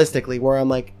so realistically, where I'm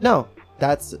like, no,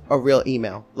 that's a real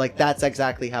email. Like that's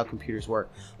exactly how computers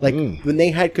work. Like when they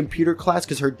had computer class,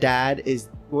 because her dad is,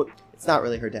 well, it's not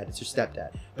really her dad, it's her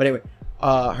stepdad. But anyway,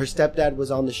 her stepdad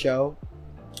was on the show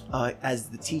as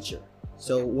the teacher.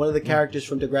 So one of the characters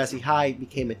from Degrassi High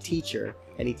became a teacher,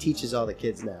 and he teaches all the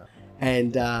kids now.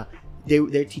 And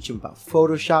they teach him about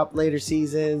Photoshop later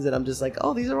seasons, and I'm just like,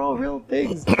 oh, these are all real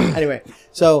things. Anyway,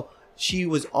 so she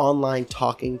was online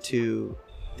talking to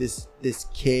this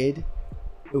kid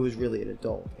who was really an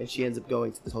adult, and she ends up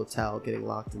going to this hotel, getting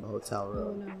locked in the hotel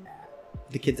room. Oh, no.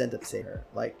 The kids end up saving her.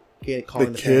 Like,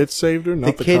 calling the kids saved her,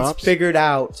 not the kids cops? Figured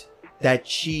out that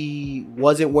she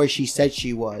wasn't where she said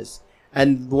she was,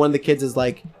 and one of the kids is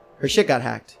like, her shit got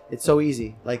hacked. It's so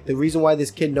easy. Like the reason why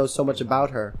this kid knows so much about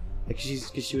her, like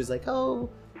because she was like, oh,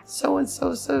 so and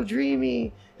so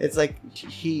dreamy. It's like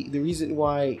the reason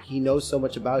why he knows so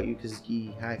much about you because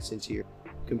he hacks into your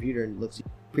computer and looks at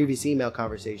previous email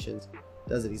conversations.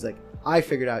 Does it? He's like, I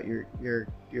figured out your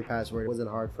password. It wasn't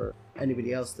hard for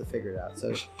anybody else to figure it out.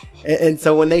 So, and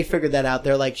so when they figured that out,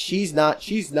 they're like, she's not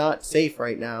safe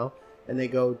right now. And they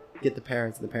go get the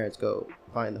parents, and the parents go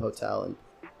find the hotel, and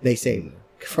they save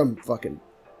her from fucking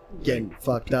getting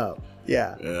fucked up.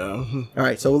 Yeah. All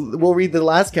right. So we'll read the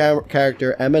last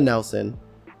character, Emma Nelson.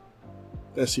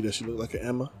 Does she look like an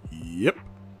Emma? Yep.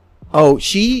 Oh,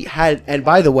 she had, and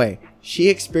by the way, she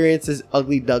experiences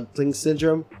ugly duckling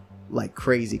syndrome like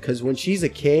crazy. Because when she's a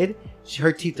kid,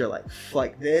 her teeth are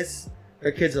like this.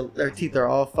 Her teeth are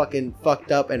all fucking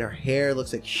fucked up, and her hair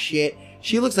looks like shit.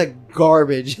 She looks like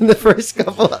garbage in the first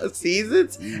couple of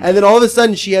seasons, and then all of a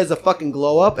sudden she has a fucking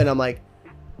glow up, and I'm like,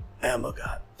 Emma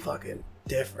got fucking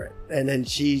different. And then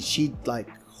she like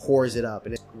whores it up,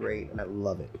 and it's great, and I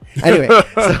love it. Anyway,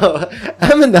 so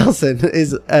Emma Nelson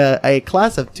is a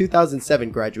class of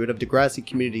 2007 graduate of Degrassi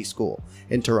Community School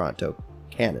in Toronto,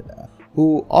 Canada,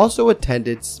 who also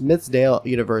attended Smithsdale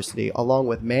University along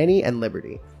with Manny and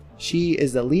Liberty. She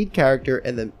is the lead character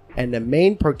and the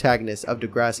main protagonist of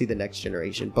Degrassi: The Next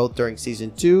Generation, both during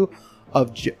season 2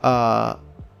 of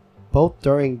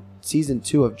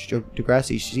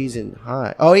Degrassi Season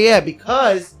High. Oh yeah,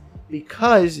 because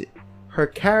her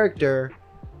character,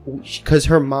 because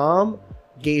her mom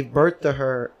gave birth to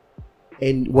her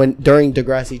during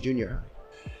Degrassi Junior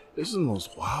High. This is the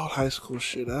most wild high school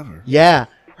shit ever. Yeah,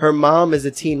 her mom is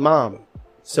a teen mom,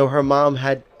 so her mom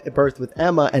had birth with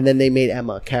Emma, and then they made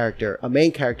Emma a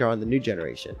main character on the New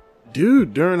Generation.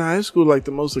 Dude, during high school, like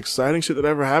the most exciting shit that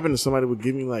ever happened is somebody would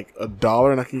give me like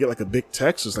 $1 and I can get like a big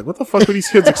text. It's like, what the fuck are these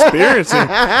kids experiencing?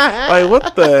 Like,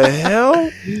 what the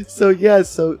hell? So yeah,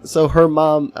 so her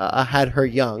mom had her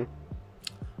young.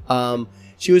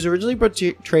 She was originally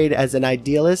portrayed as an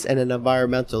idealist and an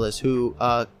environmentalist who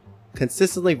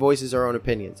consistently voices her own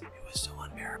opinions. It was so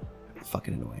unbearable,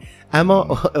 fucking annoying. Emma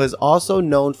was also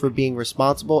known for being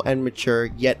responsible and mature,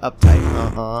 yet uptight.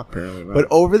 Apparently not. But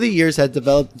over the years has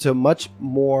developed into much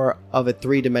more of a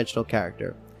three-dimensional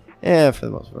character. Yeah, for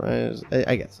the most part,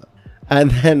 I guess so.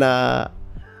 And then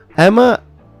Emma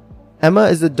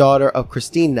is the daughter of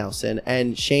Christine Nelson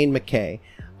and Shane McKay,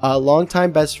 a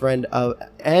longtime best friend of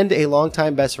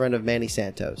Manny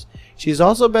Santos. She is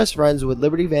also best friends with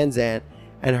Liberty Van Zandt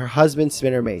and her husband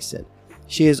Spinner Mason.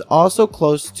 She is also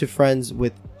close to friends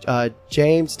with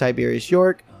James Tiberius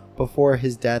York before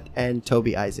his death and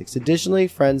Toby Isaacs. Additional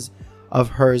friends of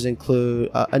hers include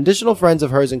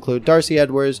Darcy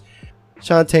Edwards,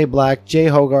 Shantae Black, Jay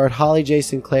Hogarth, Holly J.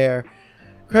 Sinclair,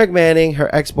 Craig Manning,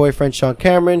 her ex-boyfriend Sean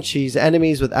Cameron. She's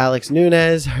enemies with Alex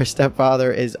Nunez. Her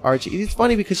stepfather is Archie. It's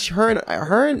funny because her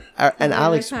and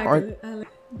Alex aren't.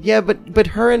 Yeah, but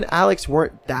her and Alex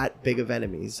weren't that big of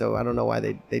enemies, so I don't know why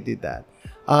they did that.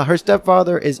 Her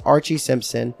stepfather is Archie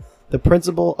Simpson, the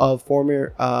principal of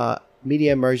former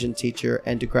media immersion teacher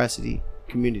and Degrassi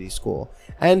Community School,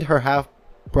 and her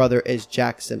half-brother is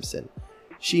Jack Simpson.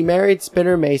 She married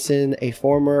Spinner Mason, a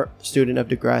former student of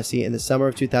Degrassi, in the summer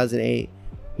of 2008,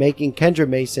 making Kendra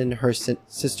Mason her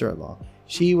sister-in-law.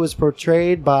 She was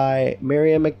portrayed by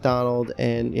Miriam McDonald,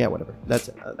 and yeah, whatever. That's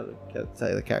it. I can't tell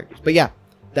you the characters. But yeah,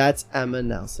 that's Emma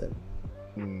Nelson.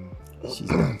 She's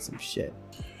done some shit.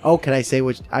 Oh, can I say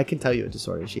which? I can tell you a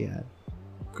disorder she had.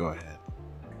 Go ahead.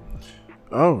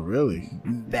 Oh, really?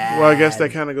 Bad. Well, I guess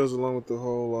that kind of goes along with the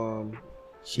whole.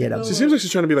 She seems like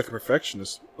she's trying to be like a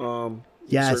perfectionist.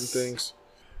 Yes. Certain things.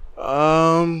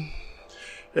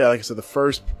 Yeah, like I said, the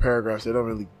first paragraphs they don't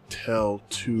really tell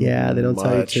too. Yeah, they don't much.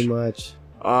 tell you too much.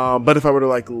 But if I were to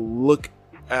like look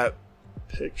at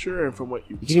picture and from what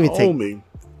you told me,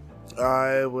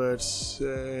 I would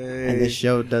say. And this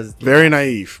show does very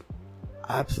naive.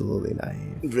 Absolutely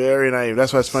naive. Very naive.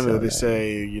 That's why it's funny that they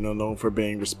say, known for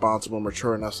being responsible,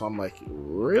 mature, and that's why I'm like,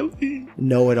 really?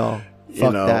 Know it all.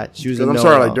 Fuck that. She was a I'm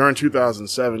sorry, like during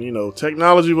 2007,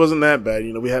 technology wasn't that bad.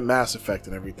 We had Mass Effect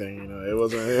and everything. It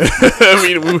wasn't. I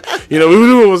mean, we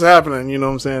knew what was happening. You know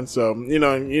what I'm saying? So,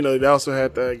 they also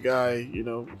had that guy.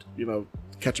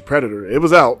 Catch a Predator. It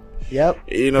was out. Yep.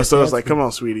 So it's like, come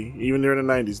on, sweetie. Even during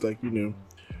the 90s, like you knew.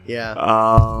 Yeah.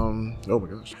 Oh my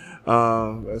gosh.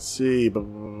 Let's see.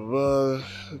 Daughter,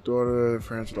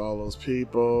 friends with all those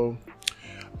people.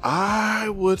 I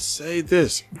would say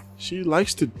this. She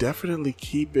likes to definitely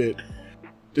keep it.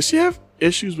 Does she have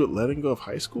issues with letting go of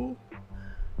high school?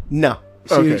 No.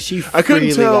 She I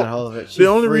couldn't tell. Got hold of it. The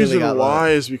only reason why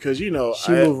is because, she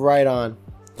moved right on.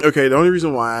 Okay, the only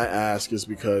reason why I ask is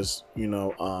because, it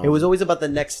was always about the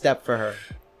next step for her.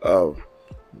 Oh.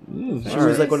 She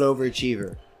was like an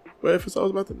overachiever. But if it's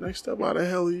always about the next step, why the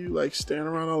hell are you like standing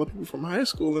around all the people from high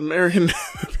school and marrying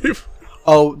people?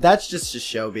 Oh, that's just a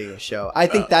show being a show. I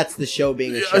think that's the show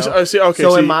being a show. I see. Okay.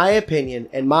 So in my opinion,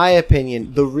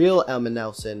 the real Emma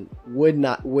Nelson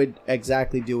would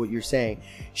exactly do what you're saying.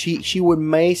 She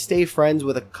may stay friends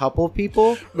with a couple of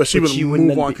people, but she would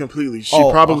move on completely. She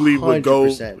probably 100%. Would go.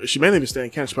 She may not even stay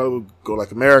in Canada. She probably would go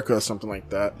like America or something like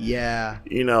that. Yeah.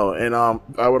 And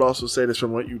I would also say this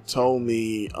from what you told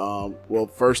me. Well,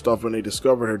 first off, when they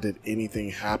discovered her, did anything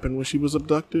happen when she was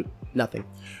abducted? Nothing.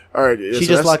 All right. She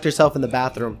just locked herself in the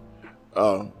bathroom.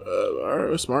 Oh, all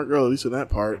right, smart girl, at least in that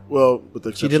part. Well,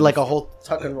 but she did like a whole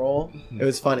tuck and roll. It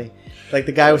was funny. Like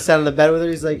the guy was sat on the bed with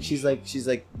her. She's like,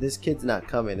 this kid's not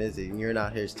coming, is he? And you're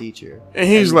not his teacher. And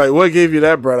he's like, what gave you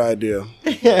that bright idea?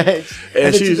 and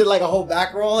then she did like a whole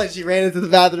back roll, and she ran into the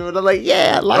bathroom. And I'm like,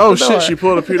 yeah, lock the door. Shit! She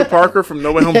pulled a Peter Parker from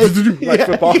No Way Home,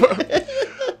 flip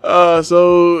off.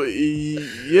 So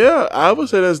yeah, I would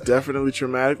say that's definitely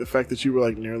traumatic. The fact that you were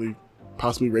like nearly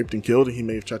possibly raped and killed, and he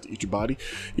may have tried to eat your body.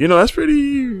 That's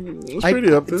pretty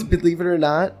up there. Believe it or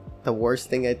not, the worst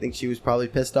thing I think she was probably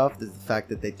pissed off is the fact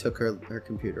that they took her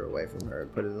computer away from her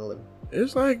and put it in the living room.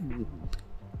 It's like,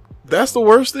 that's the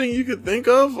worst thing you could think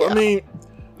of? Yeah. I mean,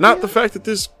 not the fact that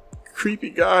this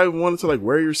creepy guy wanted to like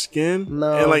wear your skin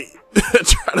and like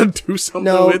try to do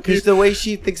something with you. Because the way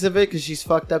she thinks of it, because she's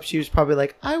fucked up, she was probably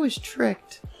like, I was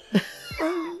tricked.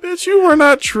 Bitch, you were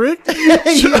not tricked.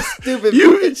 You stupid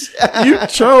bitch. You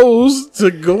chose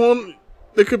to go on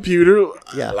the computer.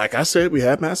 Yeah. Like I said, we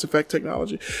have Mass Effect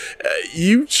technology.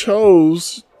 You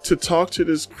chose to talk to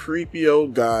this creepy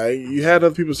old guy. You had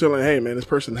other people saying, like, hey, man, this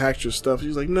person hacked your stuff.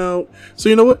 She's like, no. So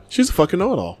you know what? She's a fucking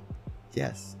know-it-all.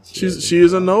 Yes. She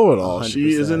is a know-it-all. 100%.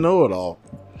 She is a know-it-all.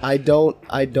 I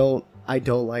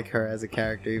don't like her as a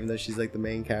character, even though she's like the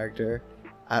main character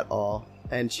at all.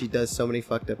 And she does so many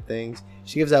fucked up things.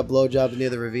 She gives out blowjobs near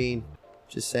the ravine.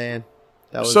 Just saying.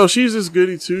 So she's this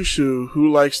goody two-shoe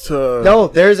who likes to... No,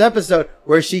 there's an episode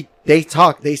where they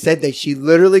talk. They said that she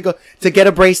literally go to get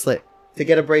a bracelet.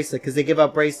 Because they give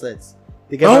out bracelets.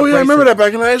 I remember that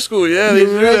back in high school. Yeah, they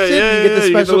do that. Yeah, you get the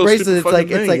special bracelet.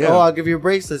 It's like, oh, I'll give you a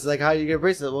bracelet. It's like, how do you get a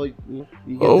bracelet? Well, you get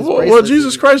this bracelet. Well,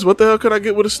 Jesus Christ, what the hell could I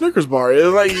get with a Snickers bar? It's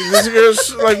like,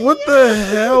 like, what the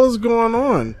hell is going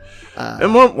on?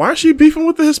 And Mom, why is she beefing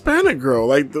with the Hispanic girl?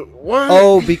 Like, why?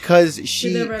 Oh, because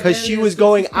she was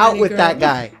going out with that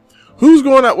guy. Who's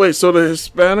going out? Wait, so the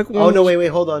Hispanic one? Oh no, wait,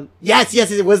 hold on. Yes,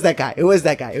 it was that guy. It was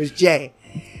Jay.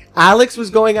 Alex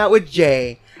was going out with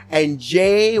Jay, and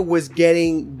Jay was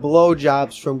getting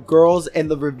blowjobs from girls in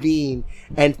the ravine,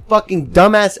 and fucking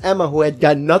dumbass Emma, who had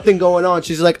got nothing going on,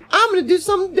 she's like, I'm gonna do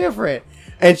something different.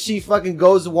 And she fucking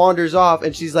wanders off,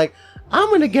 and she's like, I'm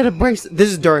gonna get a bracelet. This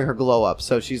is during her glow up,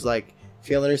 so she's like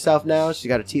feeling herself now. She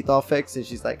got her teeth all fixed, and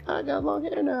she's like, I got long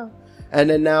hair now. And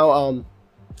then now,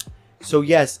 so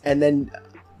yes, and then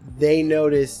they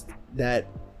noticed that,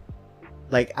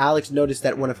 like, Alex noticed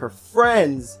that one of her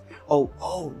friends,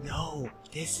 oh no,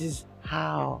 this is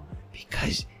how,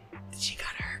 because she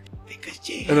got hurt, because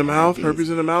Jay in the mouth, herpes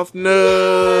in the mouth.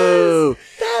 No,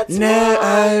 that's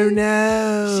why.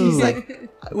 No. She's like,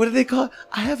 what do they call it?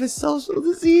 I have a social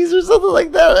disease or something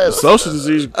like that. A social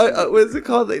disease. What is it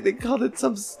called? They called it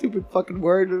some stupid fucking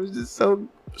word. It was just so.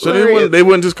 So they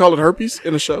wouldn't just call it herpes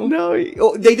in the show? No,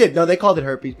 they did. No, they called it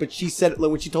herpes. But she said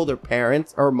when she told her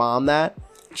parents, her mom, that.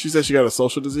 She said she got a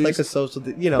social disease? Like a social,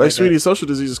 like sweetie, social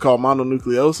disease is called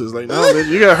mononucleosis. Like, no,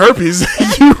 man, you got herpes.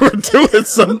 You were doing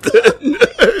something.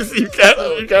 you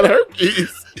got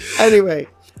herpes. Anyway,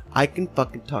 I can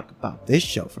fucking talk about this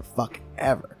show for fucking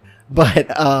ever.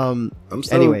 But, I'm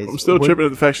still tripping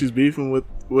at the fact she's beefing with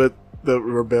the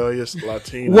rebellious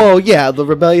Latina. Well, yeah, the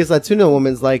rebellious Latina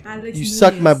woman's like, you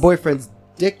sucked my boyfriend's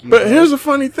dick. But here's the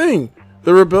funny thing.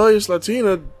 The rebellious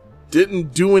Latina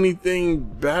didn't do anything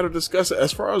bad or disgusting.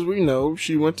 As far as we know,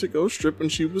 she went to go strip when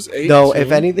she was 18. No,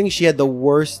 if anything, she had the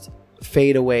worst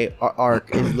fadeaway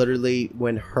arc is literally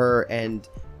when her and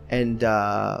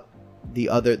the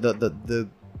other the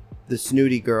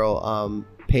snooty girl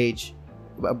Paige,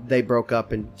 they broke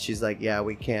up, and she's like, yeah,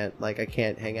 we can't, like, I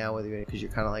can't hang out with you because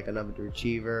you're kind of like an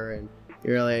underachiever and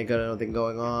you really ain't got nothing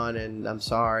going on, and I'm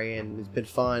sorry, and it's been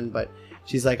fun, but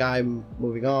she's like, I'm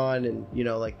moving on, and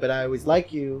like, but I always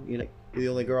like you, you're the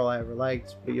only girl I ever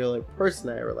liked, but you're the only person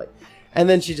I ever liked. And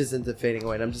then she just ends up fading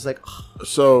away, and I'm just like, oh,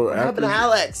 so what happened to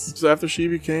Alex? So after she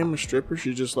became a stripper,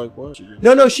 she just like what?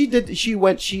 No, she did. She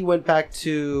went back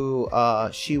to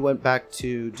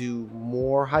do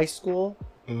more high school,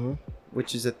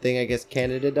 which is a thing I guess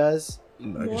Canada does.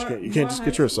 You can't just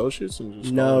get your associates and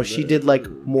just. No, she did like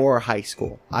more high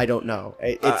school. I don't know.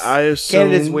 I assume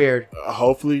Canada's weird.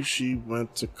 Hopefully, she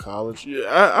went to college.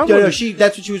 No,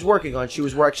 that's what she was working on. She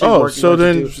was actually working. So on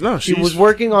then, she was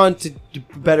working on to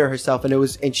better herself,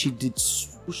 and she did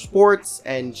sports,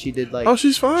 and she did like. Oh,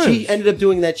 she's fine. She ended up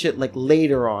doing that shit like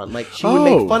later on. Like she would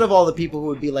make fun of all the people who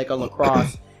would be like on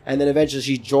lacrosse. And then eventually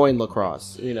she joined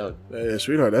lacrosse, Yeah,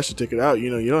 sweetheart, that should take it out. You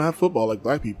don't have football like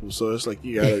black people, so it's like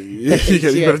you gotta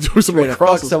do some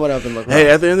lacrosse. Fuck someone up in lacrosse.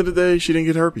 Hey, at the end of the day, she didn't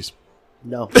get herpes.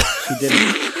 No, she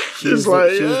didn't. She was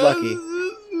lucky.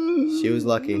 She was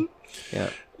lucky. Yeah.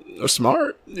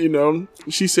 Smart,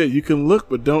 She said you can look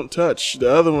but don't touch.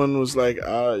 The other one was like,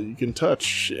 you can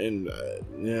touch, and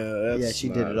she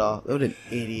did it all. What an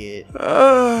idiot.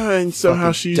 And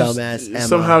somehow she's dumbass Emma.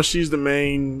 Somehow she's the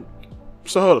main.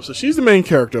 So hold up. So she's the main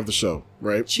character of the show,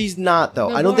 right? She's not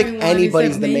though. I don't think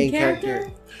anybody's the main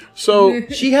character. So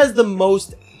she has the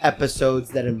most episodes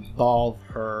that involve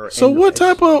her. So what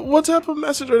type of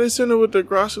message are they sending with the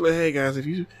grocery? Like, hey guys, if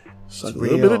you suck a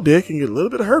little bit of dick and get a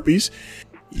little bit of herpes,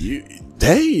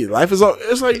 life is all.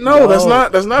 It's like no,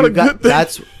 that's not a good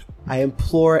thing. I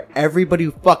implore everybody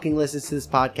who fucking listens to this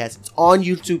podcast. It's on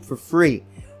YouTube for free.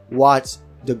 Watch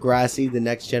Degrassi: The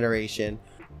Next Generation.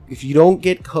 If you don't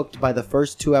get hooked by the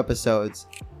first 2 episodes,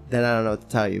 then I don't know what to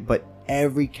tell you. But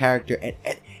every character, and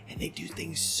they do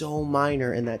things so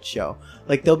minor in that show.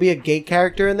 Like, there'll be a gay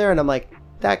character in there, and I'm like,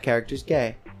 that character's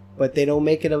gay. but they don't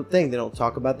make it a thing. They don't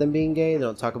talk about them being gay. They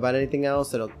don't talk about anything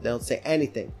else. They don't say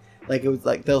anything. Like it was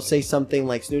like they'll say something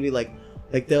like snooty, like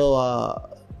they'll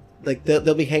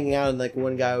be hanging out and like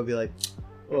one guy would be like,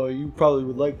 "Oh, you probably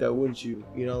would like that, wouldn't you?"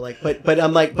 You know, like, but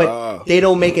I'm like, but they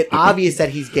don't make it obvious that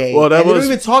he's gay. Well, they don't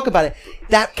even talk about it.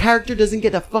 That character doesn't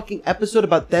get a fucking episode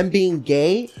about them being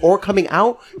gay or coming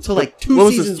out until like 2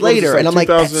 seasons later, and I'm like,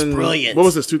 that's brilliant. What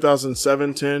was this?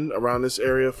 2007, 10, around this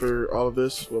area for all of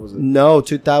this? What was it? No,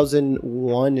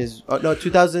 2001 is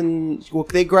 2000. Well,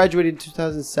 they graduated in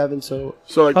 2007, so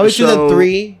like probably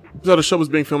 2003. So the show was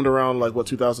being filmed around like what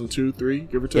 2002, 3,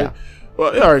 give or take. Yeah.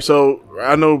 Well, yeah, all right. So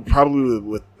I know probably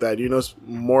with that, you know, it's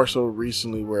more so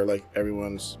recently where like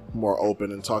everyone's more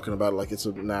open and talking about it like it's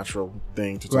a natural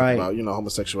thing to talk about, you know,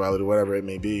 homosexuality, whatever it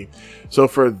may be. So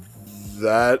for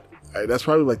that, that's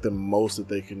probably like the most that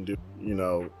they can do, you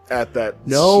know, at that.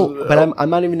 No, but I'm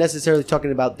not even necessarily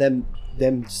talking about them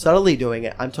subtly doing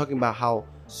it. I'm talking about how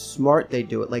smart they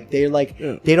do it. Like they're like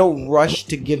they don't rush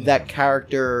to give that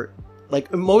character, like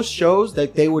in most shows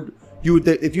that they would.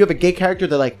 If you have a gay character,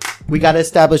 they're like, we got to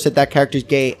establish that character's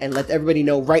gay and let everybody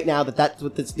know right now that that's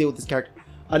what this deal with this character.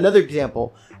 Another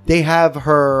example, they have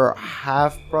her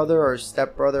half brother or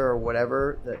step brother or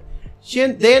whatever.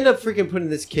 They end up freaking putting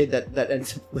this kid that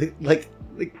ends up like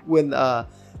when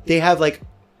they have like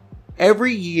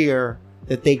every year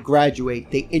that they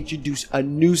graduate, they introduce a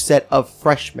new set of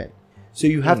freshmen. So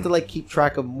you have to like keep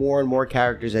track of more and more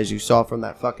characters, as you saw from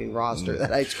that fucking roster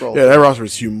that I scrolled. Yeah, that roster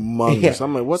is humongous. Yeah.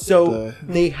 I'm like, what? So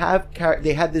they had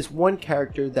this one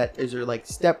character that is her like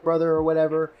stepbrother or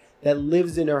whatever that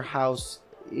lives in her house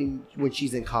when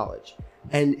she's in college,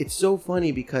 and it's so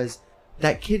funny because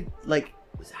that kid like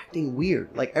was acting weird.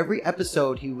 Like every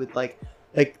episode, he would like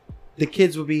the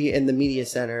kids would be in the media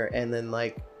center, and then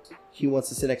like he wants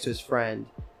to sit next to his friend,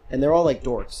 and they're all like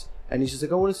dorks. And he's just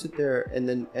like, I want to sit there. And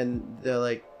they're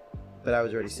like, but I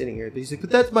was already sitting here. But he's like, but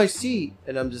that's my seat.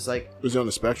 And I'm just like. Was he on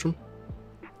the spectrum?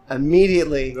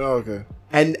 Immediately. Oh, okay.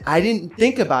 And I didn't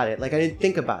think about it.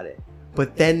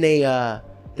 But then then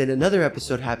another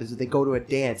episode happens where they go to a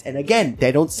dance. And again,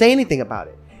 they don't say anything about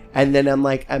it. And then I'm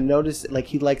noticing, like,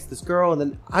 he likes this girl. And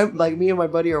then I'm like, me and my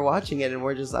buddy are watching it. And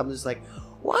I'm just like,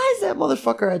 why is that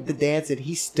motherfucker at the dance and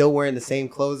he's still wearing the same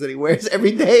clothes that he wears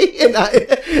every day? And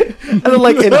I'm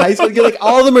like, in high school, you're like,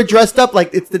 all of them are dressed up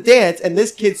like it's the dance, and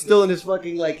this kid's still in his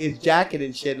fucking like his jacket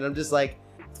and shit. And I'm just like,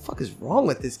 what the fuck is wrong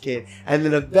with this kid? And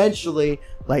then eventually,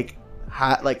 like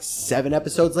 7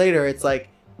 episodes later, it's like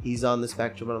he's on the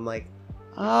spectrum, and I'm like,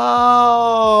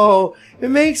 oh, it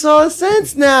makes all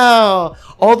sense now.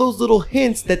 All those little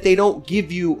hints that they don't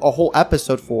give you a whole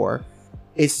episode for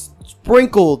is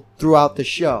sprinkled throughout the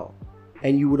show,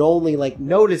 and you would only like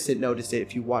notice it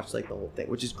if you watch like the whole thing,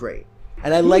 which is great.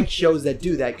 And I like shows that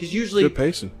do that because usually good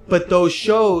pacing. But those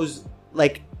shows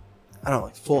like I don't know,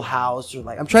 like Full House or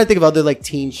like I'm trying to think of other like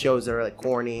teen shows that are like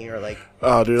corny or like.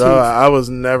 Oh, dude, I was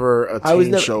never a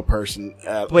teen show person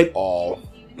at all.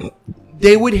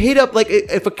 They would hit up like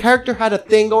if a character had a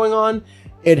thing going on,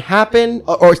 it'd happen,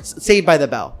 or Saved by the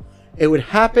Bell, it would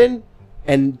happen,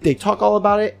 and they talk all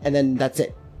about it, and then that's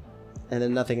it, and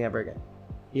then nothing ever again.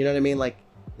 You know what I mean? Like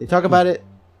they talk about it,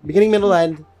 beginning, middle,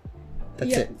 end.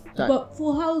 That's it. Done. But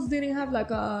Full House didn't have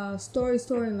like a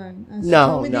storyline.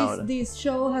 No. This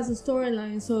show has a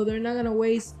storyline, so they're not gonna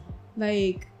waste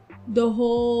like the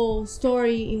whole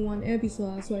story in one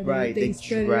episode. That's why they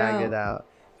drag it out.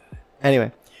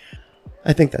 Anyway,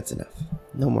 I think that's enough.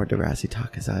 No more Degrassi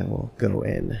talk, as I will go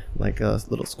in like a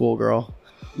little schoolgirl.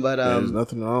 But there's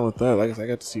nothing wrong with that. Like I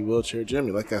got to see Wheelchair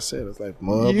Jimmy. Like I said, it's like,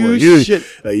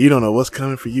 you don't know what's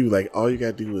coming for you. Like all you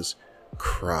gotta do is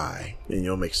cry and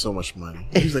you'll make so much money.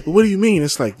 He's like, what do you mean?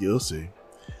 It's like, you'll see.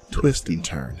 Twist and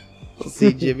turn. You'll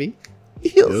see Jimmy.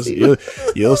 You'll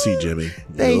see Jimmy.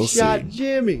 They shot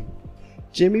Jimmy.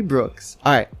 Jimmy Brooks.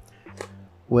 All right.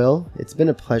 Will, it's been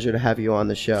a pleasure to have you on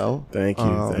the show. Thank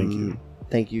you.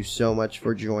 Thank you so much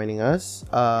for joining us.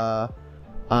 I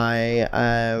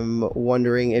am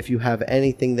wondering if you have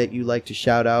anything that you'd like to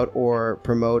shout out or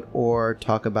promote or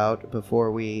talk about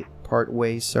before we part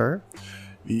ways, sir.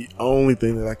 The only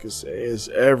thing that I can say is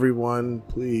everyone,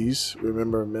 please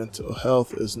remember mental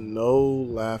health is no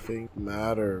laughing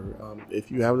matter.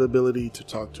 If you have the ability to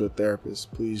talk to a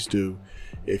therapist, please do.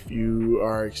 If you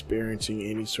are experiencing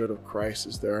any sort of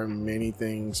crisis, there are many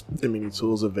things and many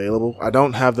tools available. I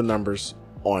don't have the numbers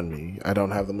on me. I don't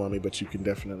have them on me, but you can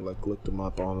definitely look them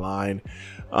up online.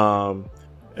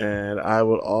 And I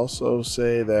would also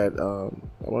say that I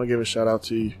want to give a shout out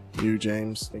to you,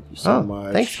 James. Thank you so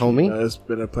much. Thanks, homie. It's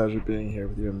been a pleasure being here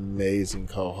with your amazing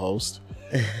co-host.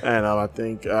 And I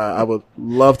think I would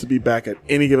love to be back at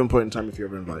any given point in time if you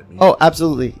ever invite me. Oh,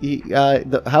 absolutely.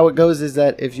 How it goes is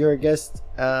that if you're a guest,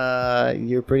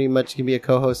 you're pretty much can be a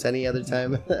co-host any other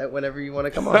time, whenever you want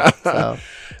to come on. So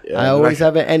I always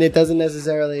have it, and it doesn't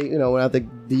necessarily, we don't have to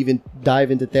even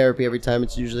dive into therapy every time.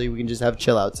 It's usually we can just have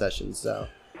chill out sessions. So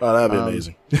that'd be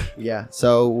amazing. Yeah.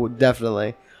 So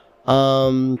definitely.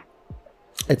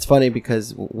 It's funny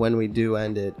because when we do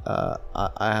end it,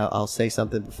 I'll say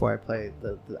something before I play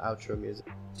the outro music.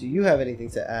 Do you have anything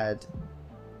to add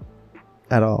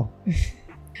at all?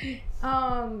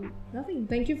 Nothing.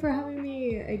 Thank you for having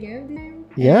me again.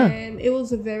 Yeah. And it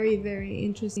was a very, very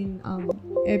interesting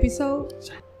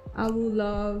episode. I would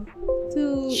love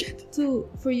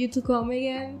for you to come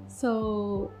again,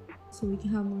 so we can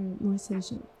have more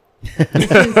sessions.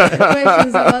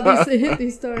 Questions about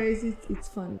these stories. It's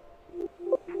fun.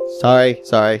 Sorry.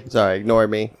 Ignore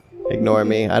me.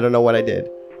 I don't know what I did.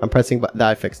 I'm pressing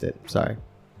I fixed it. Sorry.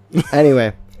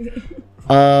 Anyway.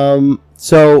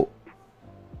 So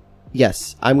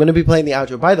yes, I'm going to be playing the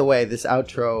outro. By the way, this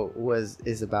outro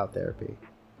is about therapy.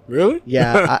 Really?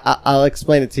 Yeah, I'll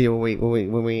explain it to you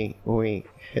when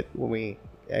we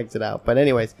exit out. But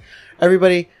anyways,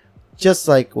 everybody, just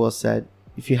like Will said,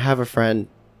 if you have a friend,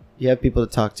 you have people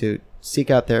to talk to, seek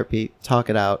out therapy, talk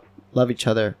it out, love each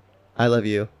other. I love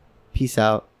you. Peace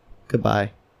out.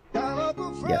 Goodbye.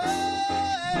 Yes.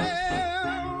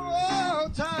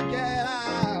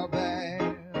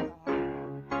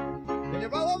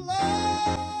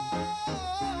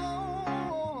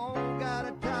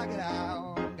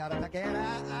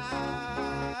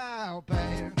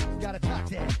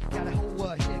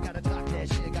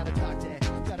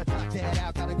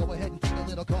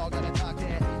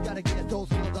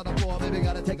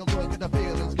 Take a look at the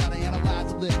feelings, gotta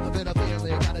analyze a little bit of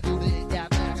feeling, gotta do this, yeah,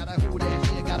 man, gotta who that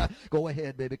shit, gotta go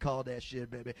ahead, baby, call that shit,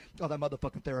 baby. Call that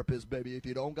motherfucking therapist, baby. If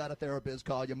you don't got a therapist,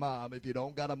 call your mom. If you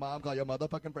don't got a mom, call your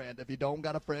motherfucking friend. If you don't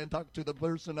got a friend, talk to the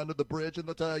person under the bridge and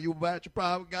they'll tell you about your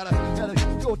problem. Gotta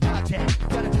go talk that,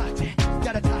 gotta talk that,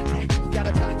 gotta talk that,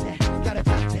 gotta talk that, gotta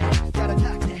talk that, gotta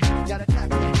talk that, gotta talk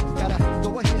that, gotta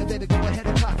go ahead, baby, go ahead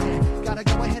and talk that, gotta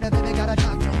go ahead and baby, gotta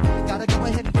talk that, gotta go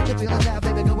ahead and get your feelings out,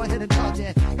 baby, go ahead and talk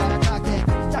that, gotta talk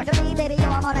that. Talk to me, baby, yo,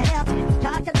 I'm gonna help you.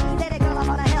 Talk to me, baby girl, I'm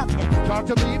gonna help you. Talk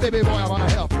to me, baby boy, I wanna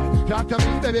help you. Talk to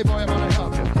me, baby boy, I wanna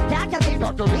help you. Talk to me,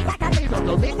 talk to me, talk to me, talk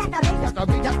to me, talk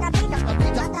to me, talk to me, talk to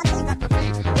me, talk to me, talk to me.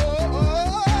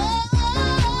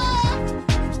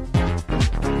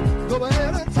 Go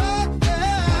ahead and talk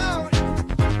down.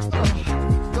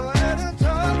 Go ahead and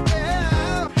talk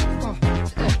down.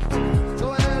 Go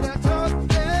ahead and talk down. Go ahead and talk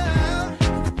down.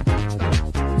 Go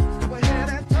ahead and talk down. Go ahead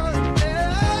and talk down.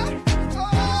 Go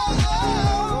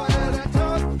ahead and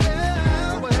talk down. Go ahead and talk down.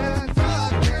 Go ahead and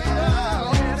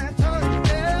talk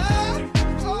down.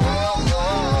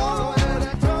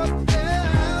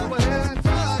 Go ahead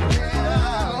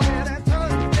and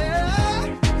talk down.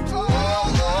 Go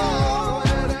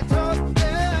ahead and talk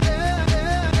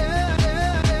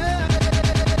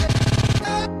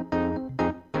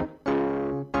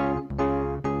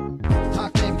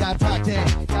Talk to him, gotta talk to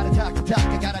him. Gotta talk to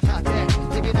talk, you gotta talk to him.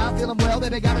 If you're not feeling well,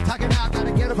 baby, gotta talk it out.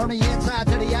 Gotta get it from the inside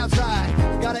to the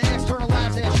outside. Gotta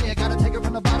externalize that shit. Gotta take it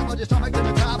from the bottom of your stomach to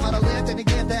the top of the lift and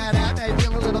get that out. Now you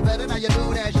feel a little better, now you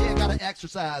do that shit. Gotta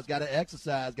exercise, gotta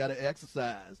exercise, gotta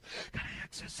exercise. Gotta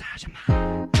exercise your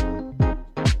mind.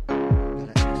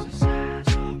 Gotta exercise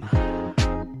your mind.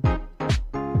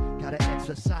 Gotta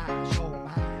exercise your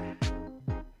mind.